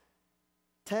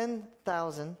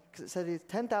 10,000, because it said it's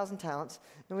 10,000 talents,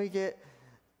 and we get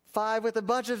 5 with a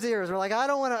bunch of zeros. We're like, I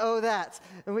don't want to owe that.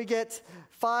 And we get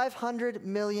 $500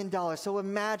 million. So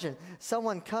imagine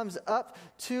someone comes up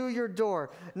to your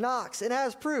door, knocks, and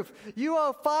as proof, you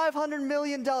owe $500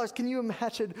 million. Can you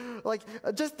imagine, like,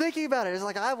 just thinking about it? It's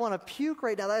like, I want to puke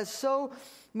right now. That is so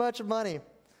much money.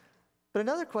 But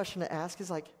another question to ask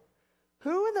is like,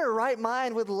 who in their right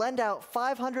mind would lend out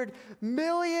 $500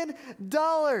 million?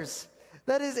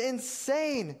 That is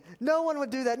insane. No one would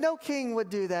do that. No king would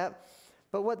do that.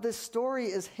 But what this story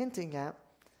is hinting at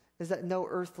is that no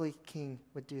earthly king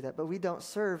would do that. But we don't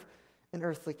serve an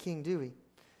earthly king, do we?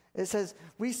 It says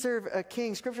we serve a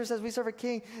king. Scripture says we serve a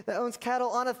king that owns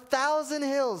cattle on 1,000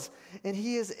 hills, and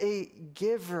he is a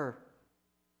giver.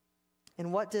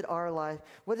 And what did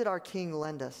our king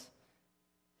lend us?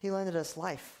 He lended us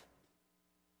life.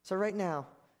 So right now,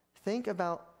 think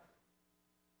about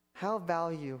how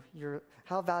valuable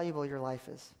your life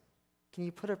is. Can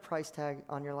you put a price tag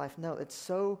on your life? No, it's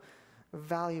so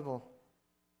valuable.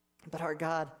 But our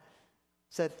God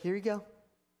said, here you go.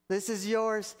 This is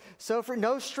yours. So for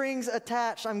no strings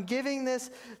attached, I'm giving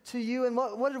this to you. And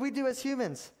what did we do as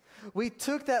humans? We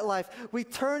took that life, we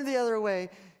turned the other way,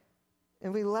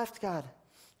 and we left God.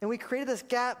 And we created this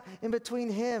gap in between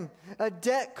him, a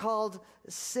debt called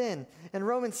sin. And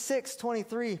Romans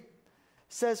 6:23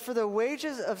 says, for the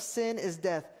wages of sin is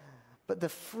death, but the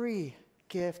free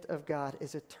gift of God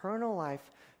is eternal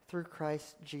life through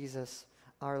Christ Jesus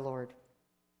our Lord.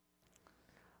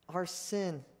 Our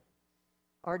sin,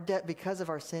 our debt because of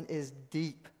our sin is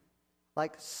deep,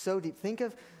 like so deep. Think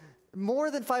of more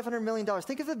than $500 million.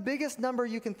 Think of the biggest number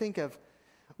you can think of.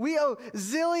 We owe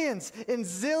zillions and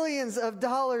zillions of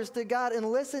dollars to God,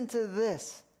 and listen to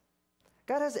this.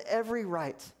 God has every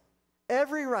right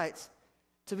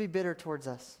to be bitter towards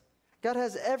us. God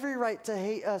has every right to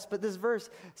hate us, but this verse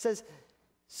says,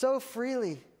 so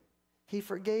freely he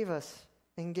forgave us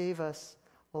and gave us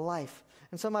life.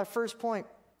 And so my first point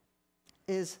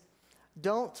is,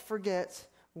 don't forget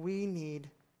we need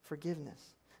forgiveness.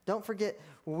 Don't forget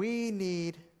we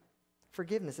need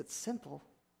forgiveness. It's simple,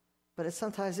 but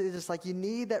sometimes it's just like you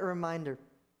need that reminder.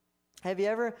 Have you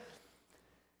ever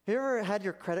had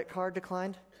your credit card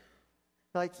declined?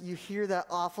 Like you hear that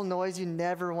awful noise you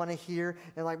never want to hear,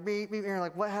 and like beep, beep, and you're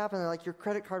like, what happened? And like your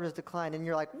credit card was declined, and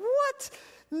you're like, what?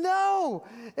 No!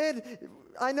 And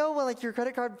I know when like your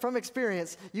credit card, from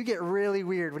experience, you get really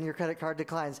weird when your credit card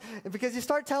declines. Because you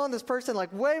start telling this person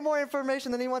like way more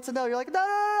information than he wants to know. You're like, no,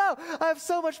 I have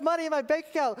so much money in my bank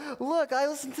account. Look, I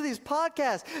listen to these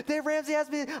podcasts. Dave Ramsey has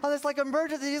me on this like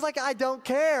emergency. He's like, I don't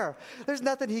care. There's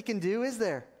nothing he can do, is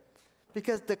there?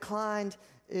 Because declined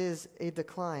is a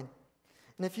decline.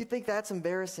 And if you think that's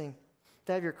embarrassing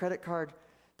to have your credit card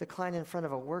decline in front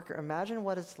of a worker, imagine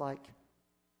what it's like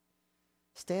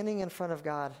standing in front of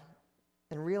God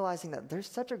and realizing that there's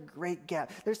such a great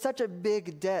gap. There's such a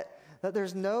big debt that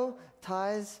there's no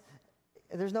ties.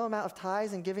 There's no amount of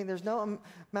tithes and giving. There's no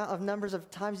amount of numbers of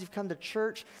times you've come to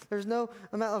church. There's no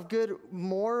amount of good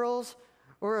morals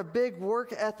or a big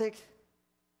work ethic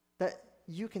that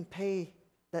you can pay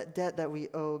that debt that we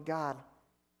owe God.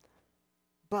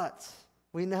 But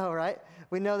we know, right?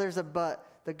 We know there's a but.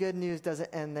 The good news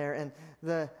doesn't end there. And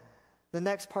the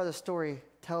next part of the story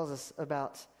tells us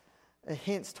about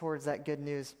hints towards that good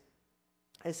news.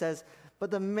 It says, but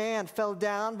the man fell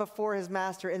down before his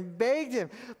master and begged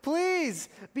him, please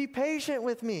be patient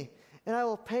with me, and I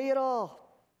will pay it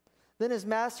all. Then his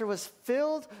master was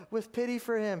filled with pity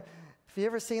for him. If you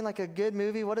ever seen like a good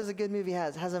movie, what does a good movie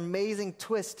have? It has an amazing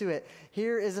twist to it.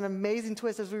 Here is an amazing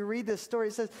twist. As we read this story,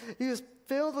 it says he was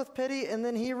filled with pity, and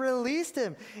then he released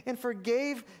him and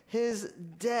forgave his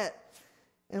debt.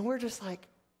 And we're just like,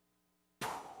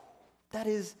 that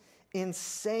is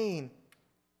insane.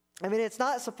 I mean, it's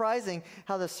not surprising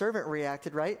how the servant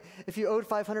reacted, right? If you owed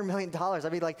 $500 million, I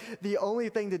mean, like, the only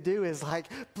thing to do is like,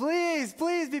 please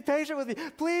be patient with me.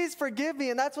 Please forgive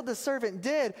me. And that's what the servant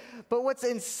did. But what's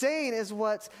insane is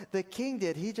what the king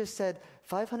did. He just said,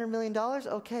 $500 million?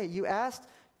 Okay, you asked,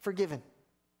 forgiven.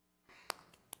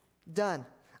 Done.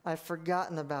 I've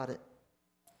forgotten about it.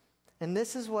 And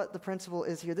this is what the principle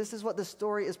is here. This is what the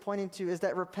story is pointing to, is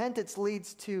that repentance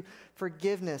leads to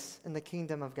forgiveness in the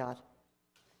kingdom of God.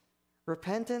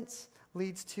 Repentance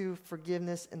leads to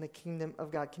forgiveness in the kingdom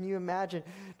of God. Can you imagine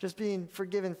just being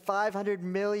forgiven $500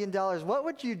 million? What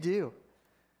would you do?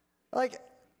 Like,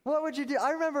 what would you do?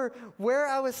 I remember where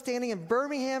I was standing in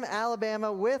Birmingham,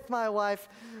 Alabama with my wife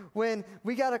when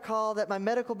we got a call that my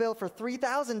medical bill for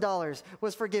 $3,000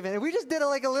 was forgiven. And we just did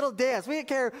like a little dance. We didn't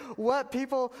care what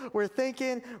people were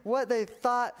thinking, what they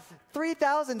thought.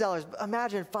 $3,000.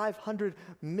 Imagine $500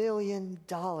 million.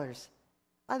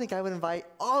 I think I would invite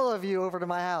all of you over to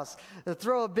my house to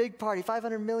throw a big party.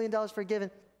 $500 million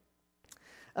forgiven.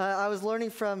 I was learning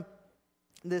from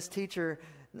this teacher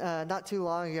not too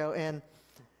long ago, and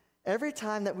every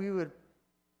time that we would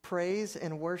praise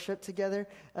and worship together,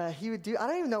 he would do, I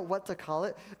don't even know what to call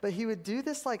it, but he would do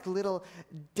this like little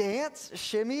dance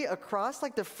shimmy across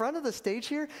like the front of the stage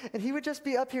here, and he would just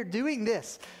be up here doing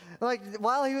this. Like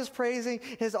while he was praising,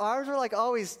 his arms were like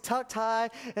always tucked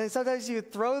high, and sometimes you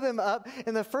would throw them up.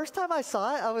 And the first time I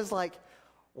saw it, I was like,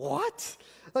 what?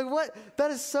 Like what?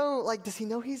 That is so, like, does he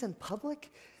know he's in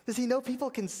public? Does he know people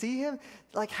can see him?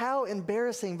 Like how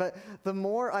embarrassing. But the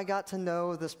more I got to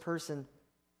know this person,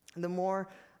 the more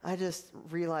I just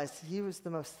realized he was the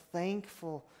most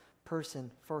thankful person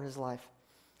for his life.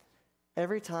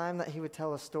 Every time that he would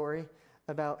tell a story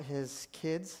about his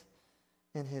kids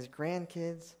and his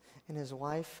grandkids and his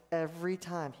wife, every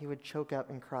time he would choke up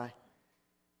and cry.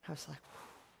 I was like,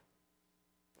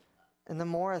 whew. And the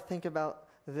more I think about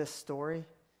this story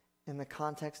in the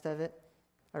context of it,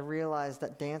 I realize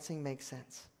that dancing makes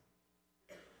sense.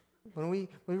 When we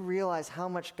realize how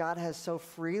much God has so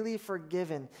freely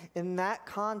forgiven, in that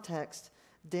context,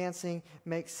 dancing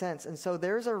makes sense. And so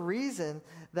there's a reason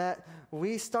that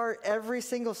we start every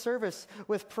single service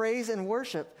with praise and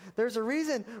worship. There's a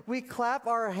reason we clap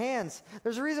our hands.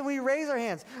 There's a reason we raise our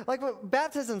hands. Like with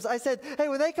baptisms, I said, hey,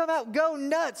 when they come out, go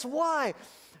nuts. Why?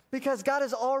 Because God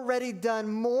has already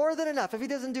done more than enough. If he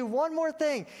doesn't do one more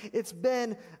thing, it's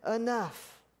been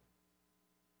enough.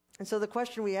 And so the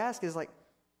question we ask is like,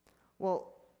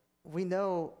 well, we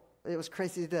know it was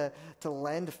crazy to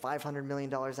lend $500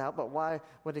 million out, but why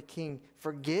would a king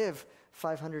forgive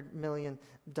 $500 million?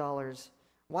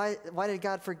 Why did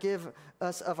God forgive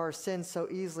us of our sins so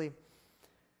easily?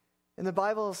 And the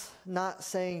Bible's not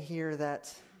saying here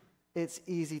that it's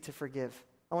easy to forgive.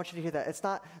 I want you to hear that.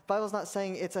 The Bible's not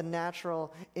saying it's a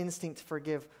natural instinct to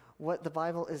forgive. What the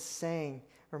Bible is saying,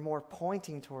 or more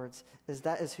pointing towards, is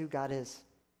that is who God is.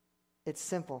 It's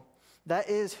simple. That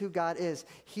is who God is.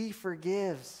 He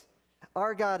forgives.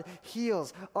 Our God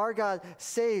heals. Our God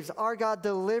saves. Our God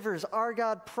delivers. Our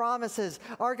God promises.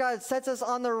 Our God sets us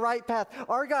on the right path.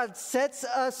 Our God sets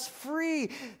us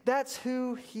free. That's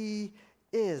who he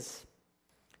is.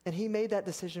 And he made that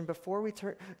decision before we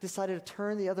decided to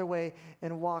turn the other way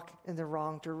and walk in the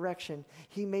wrong direction.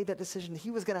 He made that decision.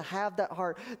 He was going to have that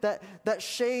heart, that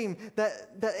shame, that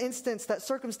instance, that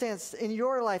circumstance in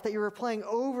your life that you were playing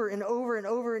over and over and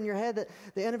over in your head that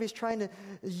the enemy's trying to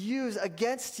use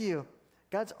against you.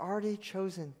 God's already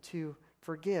chosen to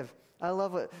forgive. I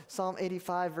love what Psalm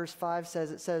 85 verse 5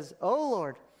 says. It says, "Oh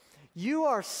Lord, you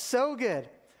are so good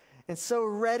and so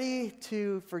ready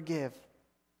to forgive."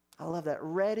 I love that.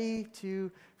 Ready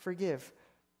to forgive.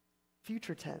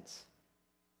 Future tense.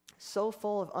 So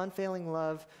full of unfailing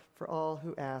love for all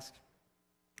who ask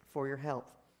for your help.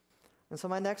 And so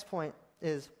my next point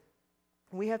is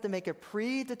we have to make a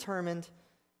predetermined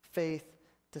faith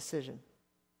decision.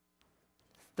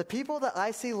 The people that I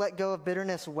see let go of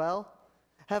bitterness well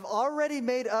have already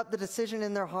made up the decision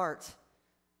in their hearts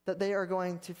that they are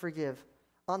going to forgive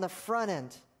on the front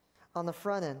end. On the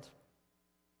front end.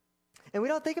 And we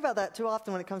don't think about that too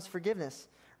often when it comes to forgiveness,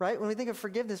 right? When we think of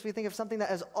forgiveness, we think of something that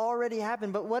has already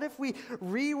happened. But what if we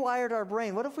rewired our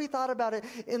brain? What if we thought about it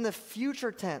in the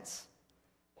future tense?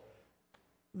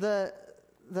 The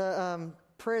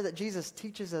prayer that Jesus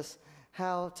teaches us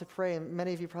how to pray. And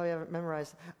many of you probably haven't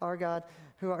memorized. Our God,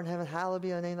 who art in heaven, hallowed be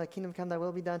thy name. Thy kingdom come, thy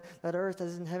will be done. That earth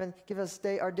as in heaven. Give us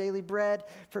today our daily bread.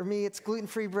 For me, it's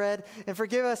gluten-free bread. And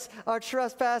forgive us our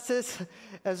trespasses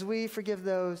as we forgive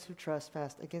those who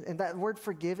trespass against. And that word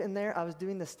forgive in there, I was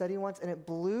doing the study once, and it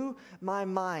blew my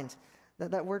mind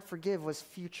that word forgive was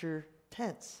future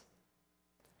tense.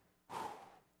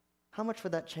 How much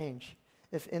would that change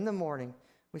if in the morning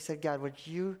we said, God, would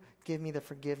you give me the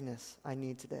forgiveness I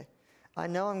need today? I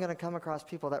know I'm going to come across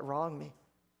people that wrong me.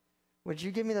 Would you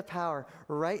give me the power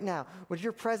right now? Would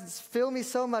your presence fill me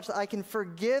so much that I can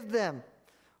forgive them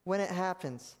when it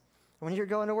happens? When you're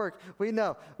going to work, we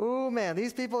know, oh man,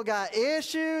 these people got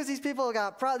issues. These people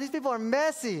got problems. These people are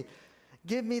messy.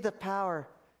 Give me the power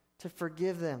to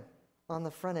forgive them on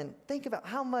the front end. Think about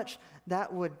how much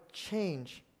that would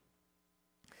change.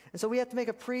 And so we have to make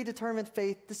a predetermined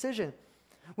faith decision.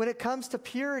 When it comes to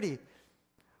purity,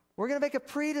 we're going to make a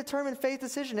predetermined faith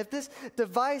decision. If this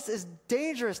device is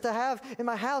dangerous to have in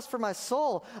my house for my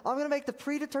soul, I'm going to make the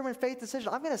predetermined faith decision.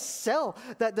 I'm going to sell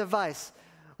that device.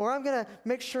 Or I'm going to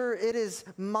make sure it is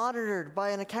monitored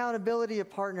by an accountability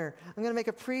partner. I'm going to make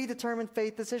a predetermined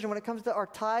faith decision when it comes to our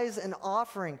tithes and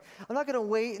offering. I'm not going to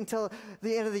wait until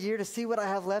the end of the year to see what I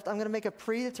have left. I'm going to make a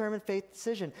predetermined faith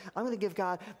decision. I'm going to give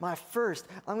God my first.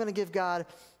 I'm going to give God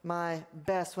my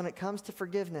best when it comes to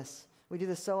forgiveness. We do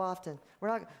this so often.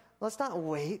 Let's not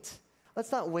wait.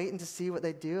 Let's not wait to see what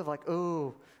they do of like,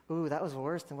 ooh, that was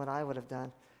worse than what I would have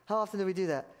done. How often do we do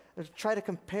that? Try to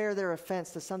compare their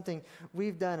offense to something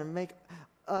we've done and make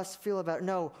us feel about it.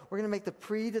 No, we're going to make the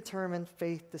predetermined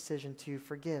faith decision to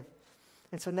forgive.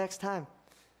 And so next time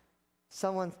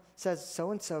someone says,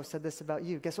 so-and-so said this about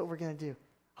you, guess what we're going to do?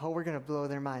 Oh, we're going to blow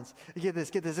their minds. Get this.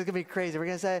 It's going to be crazy. We're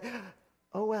going to say,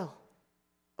 oh,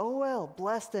 well,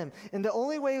 bless them. And the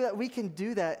only way that we can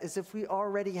do that is if we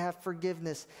already have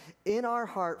forgiveness in our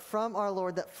heart from our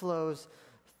Lord that flows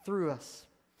through us.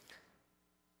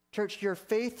 Church, your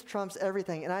faith trumps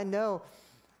everything. And I know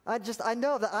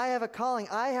that I have a calling.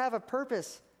 I have a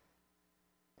purpose.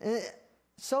 And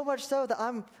so much so that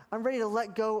I'm ready to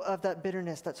let go of that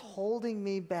bitterness that's holding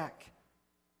me back.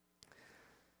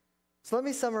 So let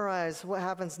me summarize what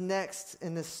happens next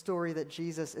in this story that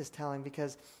Jesus is telling,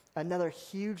 because another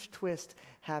huge twist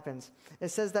happens. It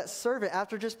says that servant,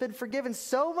 after just been forgiven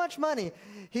so much money,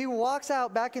 he walks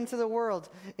out back into the world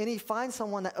and he finds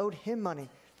someone that owed him money.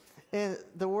 And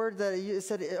the word that it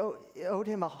said it owed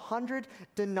him 100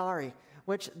 denarii,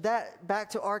 which that,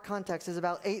 back to our context, is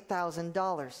about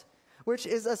 $8,000, which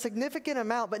is a significant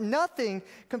amount, but nothing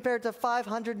compared to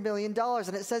 $500 million.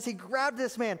 And it says he grabbed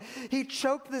this man, he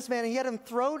choked this man, and he had him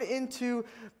thrown into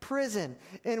prison.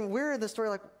 And we're in the story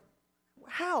like,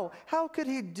 how? How could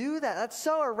he do that? That's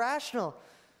so irrational.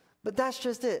 But that's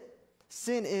just it.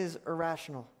 Sin is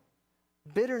irrational.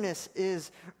 Bitterness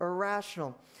is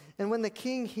irrational. And when the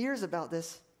king hears about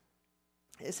this,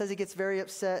 it says he gets very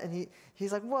upset, and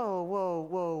he's like,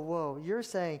 whoa. You're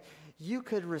saying you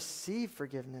could receive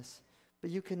forgiveness,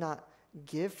 but you could not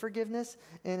give forgiveness?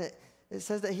 And it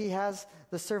says that he has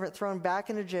the servant thrown back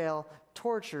into jail,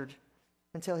 tortured,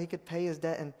 until he could pay his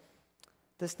debt. And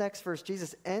this next verse,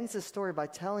 Jesus ends the story by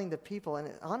telling the people,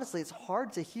 and honestly, it's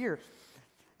hard to hear.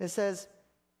 It says,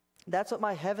 that's what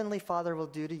my heavenly Father will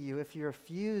do to you if you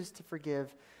refuse to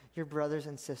forgive your brothers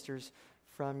and sisters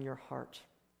from your heart.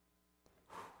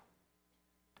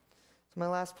 So my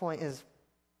last point is,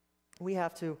 we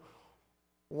have to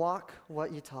walk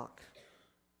what you talk.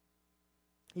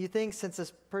 You think since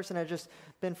this person had just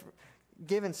been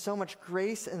given so much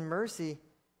grace and mercy,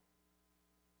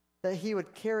 that he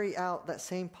would carry out that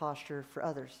same posture for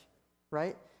others,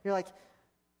 right? You're like,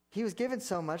 he was given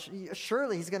so much,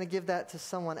 surely he's going to give that to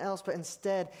someone else, but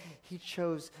instead he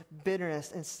chose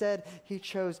bitterness. Instead he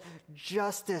chose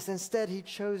justice. Instead he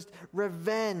chose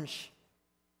revenge.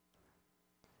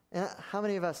 And how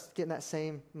many of us get in that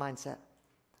same mindset,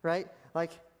 right?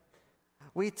 Like,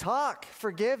 we talk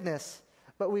forgiveness,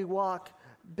 but we walk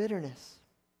bitterness.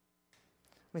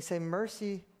 We say,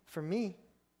 mercy for me.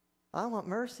 I want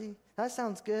mercy. That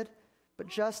sounds good, but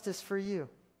justice for you.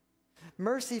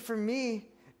 Mercy for me,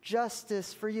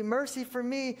 justice for you. Mercy for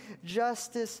me,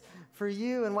 justice for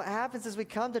you. And what happens is we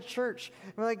come to church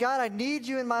and we're like, God, I need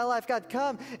you in my life. God,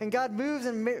 come. And God moves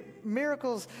and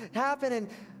miracles happen and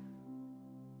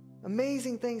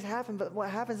amazing things happen. But what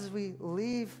happens is we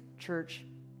leave church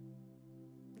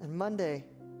and Monday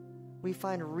we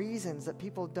find reasons that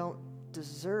people don't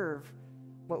deserve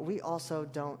what we also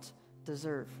don't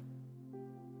deserve.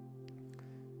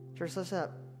 Church, listen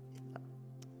up.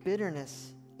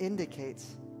 Bitterness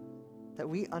indicates that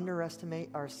we underestimate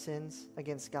our sins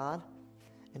against God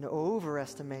and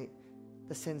overestimate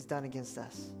the sins done against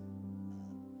us.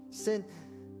 Sin,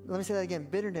 let me say that again,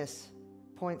 bitterness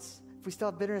points, if we still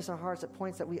have bitterness in our hearts, it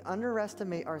points that we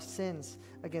underestimate our sins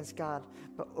against God,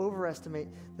 but overestimate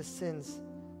the sins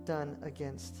done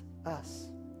against us.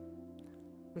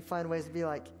 We find ways to be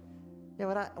like, yeah,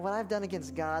 what I've done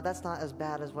against God, that's not as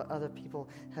bad as what other people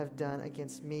have done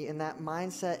against me. And that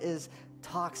mindset is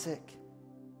toxic.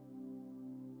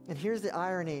 And here's the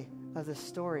irony of this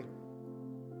story.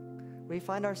 We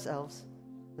find ourselves,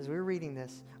 as we're reading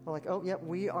this, we're like, oh, yep,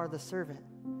 we are the servant.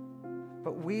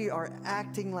 But we are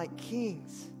acting like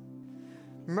kings.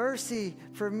 Mercy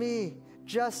for me,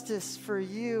 justice for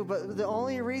you. But the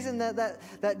only reason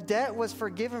that debt was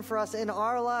forgiven for us in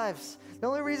our lives, the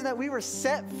only reason that we were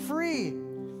set free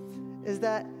is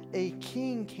that a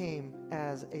king came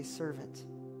as a servant.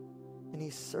 And he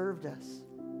served us.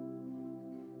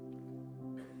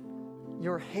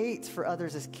 Your hate for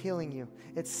others is killing you.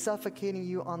 It's suffocating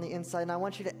you on the inside. And I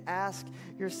want you to ask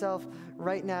yourself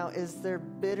right now, is there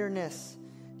bitterness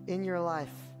in your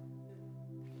life?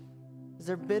 Is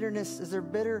there bitterness? Is there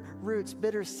bitter roots,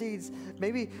 bitter seeds?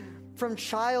 Maybe from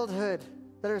childhood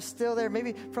that are still there.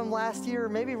 Maybe from last year.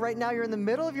 Maybe right now you're in the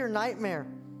middle of your nightmare.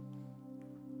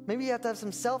 Maybe you have to have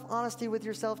some self-honesty with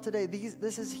yourself today.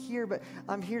 This is here, but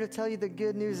I'm here to tell you the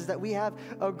good news is that we have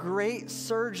a great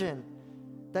surgeon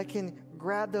that can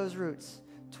grab those roots,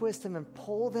 twist them, and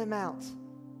pull them out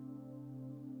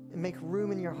and make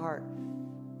room in your heart.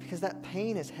 Because that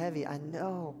pain is heavy, I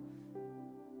know.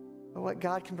 But what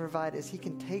God can provide is he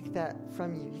can take that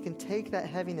from you. He can take that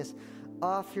heaviness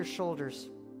off your shoulders.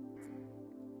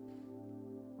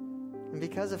 And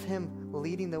because of him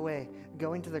leading the way,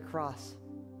 going to the cross,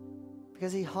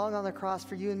 because he hung on the cross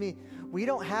for you and me, we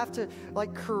don't have to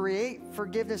create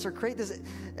forgiveness or create this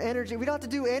energy. We don't have to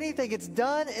do anything. It's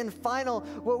done and final.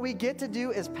 What we get to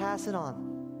do is pass it on.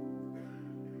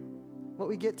 What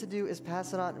we get to do is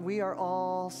pass it on. We are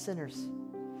all sinners.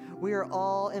 We are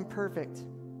all imperfect.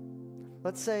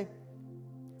 Let's say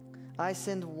I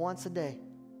sinned once a day.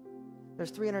 There's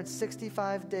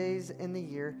 365 days in the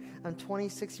year. I'm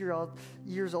 26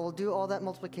 years old. Do all that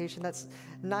multiplication. That's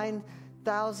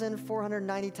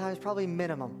 9,490 times, probably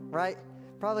minimum, right?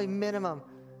 Probably minimum.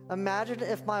 Imagine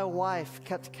if my wife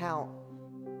kept count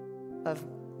of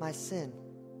my sin,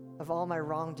 of all my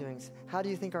wrongdoings. How do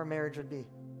you think our marriage would be?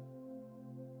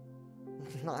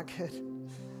 Not good.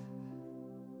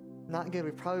 Not good.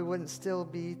 We probably wouldn't still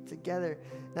be together.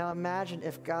 Now imagine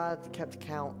if God kept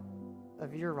count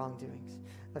of your wrongdoings,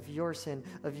 of your sin,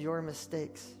 of your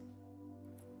mistakes.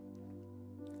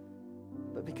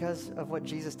 But because of what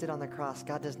Jesus did on the cross,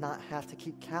 God does not have to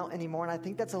keep count anymore. And I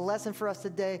think that's a lesson for us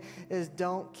today is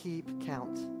don't keep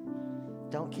count.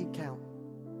 Don't keep count.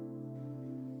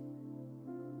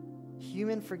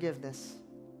 Human forgiveness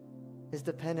is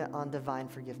dependent on divine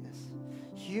forgiveness.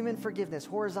 Human forgiveness,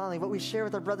 horizontally, what we share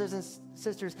with our brothers and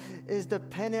sisters is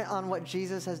dependent on what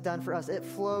Jesus has done for us. It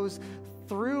flows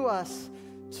through us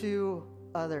to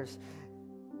others.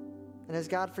 And as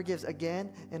God forgives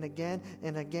again and again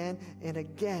and again and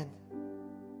again,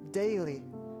 daily,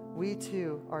 we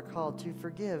too are called to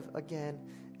forgive again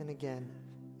and again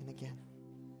and again.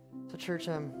 So church,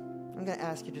 I'm going to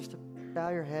ask you just to bow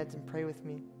your heads and pray with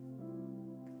me.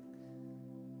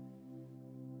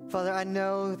 Father, I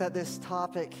know that this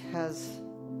topic has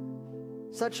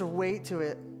such a weight to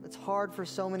it. It's hard for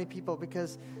so many people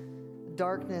because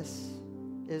darkness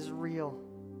is real.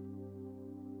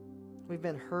 We've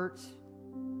been hurt.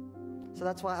 So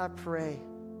that's why I pray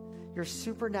your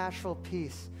supernatural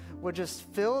peace would just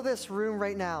fill this room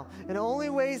right now in only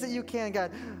ways that you can,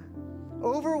 God.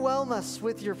 Overwhelm us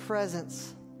with your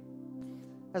presence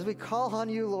as we call on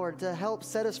you, Lord, to help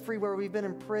set us free where we've been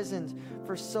imprisoned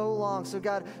for so long. So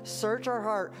God, search our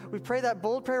heart. We pray that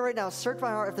bold prayer right now. Search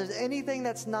my heart. If there's anything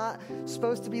that's not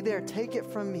supposed to be there, take it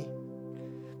from me.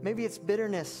 Maybe it's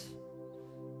bitterness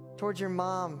towards your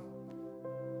mom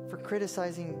for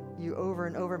criticizing you over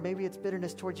and over. Maybe it's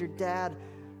bitterness towards your dad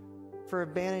for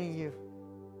abandoning you.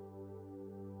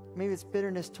 Maybe it's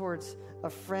bitterness towards a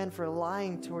friend for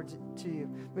lying to you.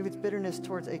 Maybe it's bitterness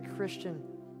towards a Christian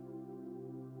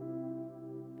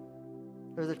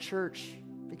or the church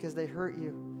because they hurt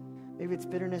you. Maybe it's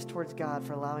bitterness towards God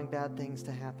for allowing bad things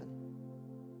to happen.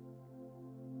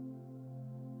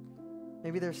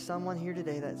 Maybe there's someone here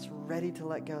today that's ready to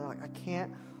let go. Like, I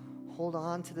can't hold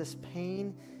on to this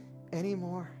pain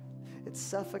anymore. It's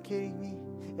suffocating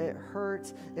me. It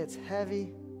hurts. It's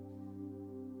heavy.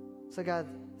 So God,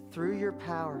 through your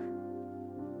power,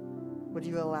 would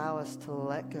you allow us to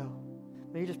let go?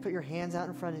 Maybe just put your hands out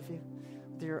in front of you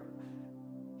with your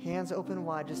hands open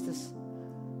wide, just this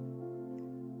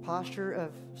posture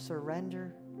of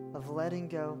surrender, of letting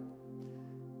go.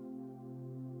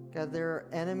 God, there are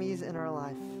enemies in our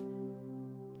life,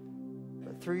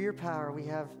 but through your power, we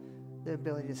have the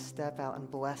ability to step out and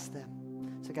bless them.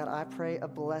 So God, I pray a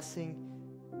blessing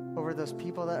over those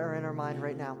people that are in our mind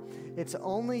right now. It's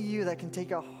only you that can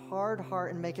take a hard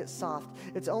heart and make it soft.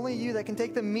 It's only you that can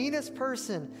take the meanest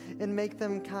person and make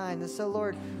them kind. And so,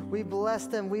 Lord, we bless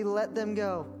them. We let them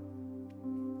go.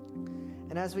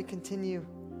 And as we continue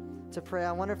to pray,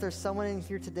 I wonder if there's someone in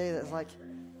here today that's like,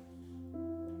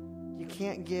 you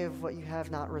can't give what you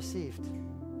have not received.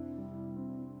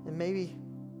 And maybe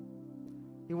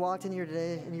you walked in here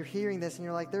today and you're hearing this and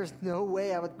you're like, there's no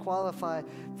way I would qualify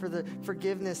for the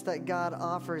forgiveness that God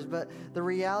offers. But the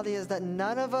reality is that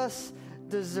none of us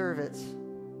deserve it.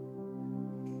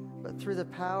 But through the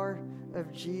power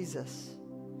of Jesus,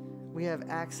 we have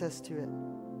access to it.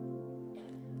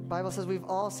 The Bible says we've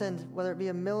all sinned, whether it be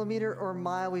a millimeter or a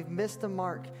mile, we've missed the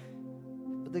mark.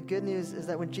 But the good news is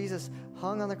that when Jesus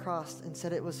hung on the cross and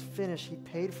said it was finished, he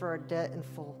paid for our debt in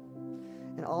full.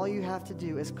 And all you have to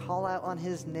do is call out on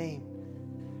his name.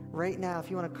 Right now,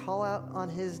 if you want to call out on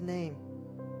his name.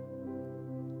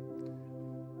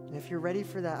 And if you're ready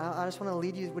for that, I just want to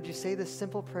lead you. Would you say this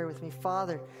simple prayer with me?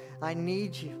 Father, I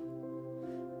need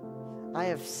you. I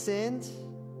have sinned.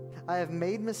 I have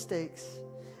made mistakes.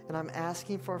 And I'm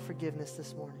asking for forgiveness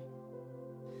this morning.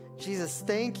 Jesus,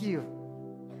 thank you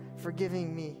for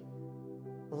giving me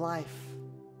life.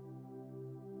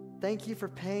 Thank you for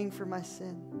paying for my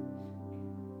sin.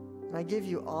 And I give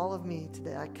you all of me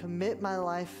today. I commit my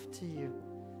life to you.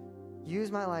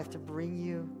 Use my life to bring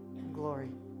you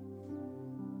glory.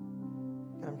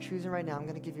 And I'm choosing right now, I'm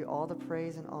going to give you all the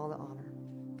praise and all the honor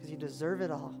because you deserve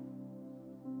it all.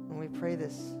 And we pray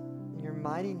this in your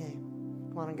mighty name.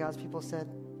 Come on, and God's people said,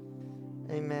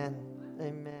 amen.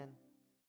 Amen.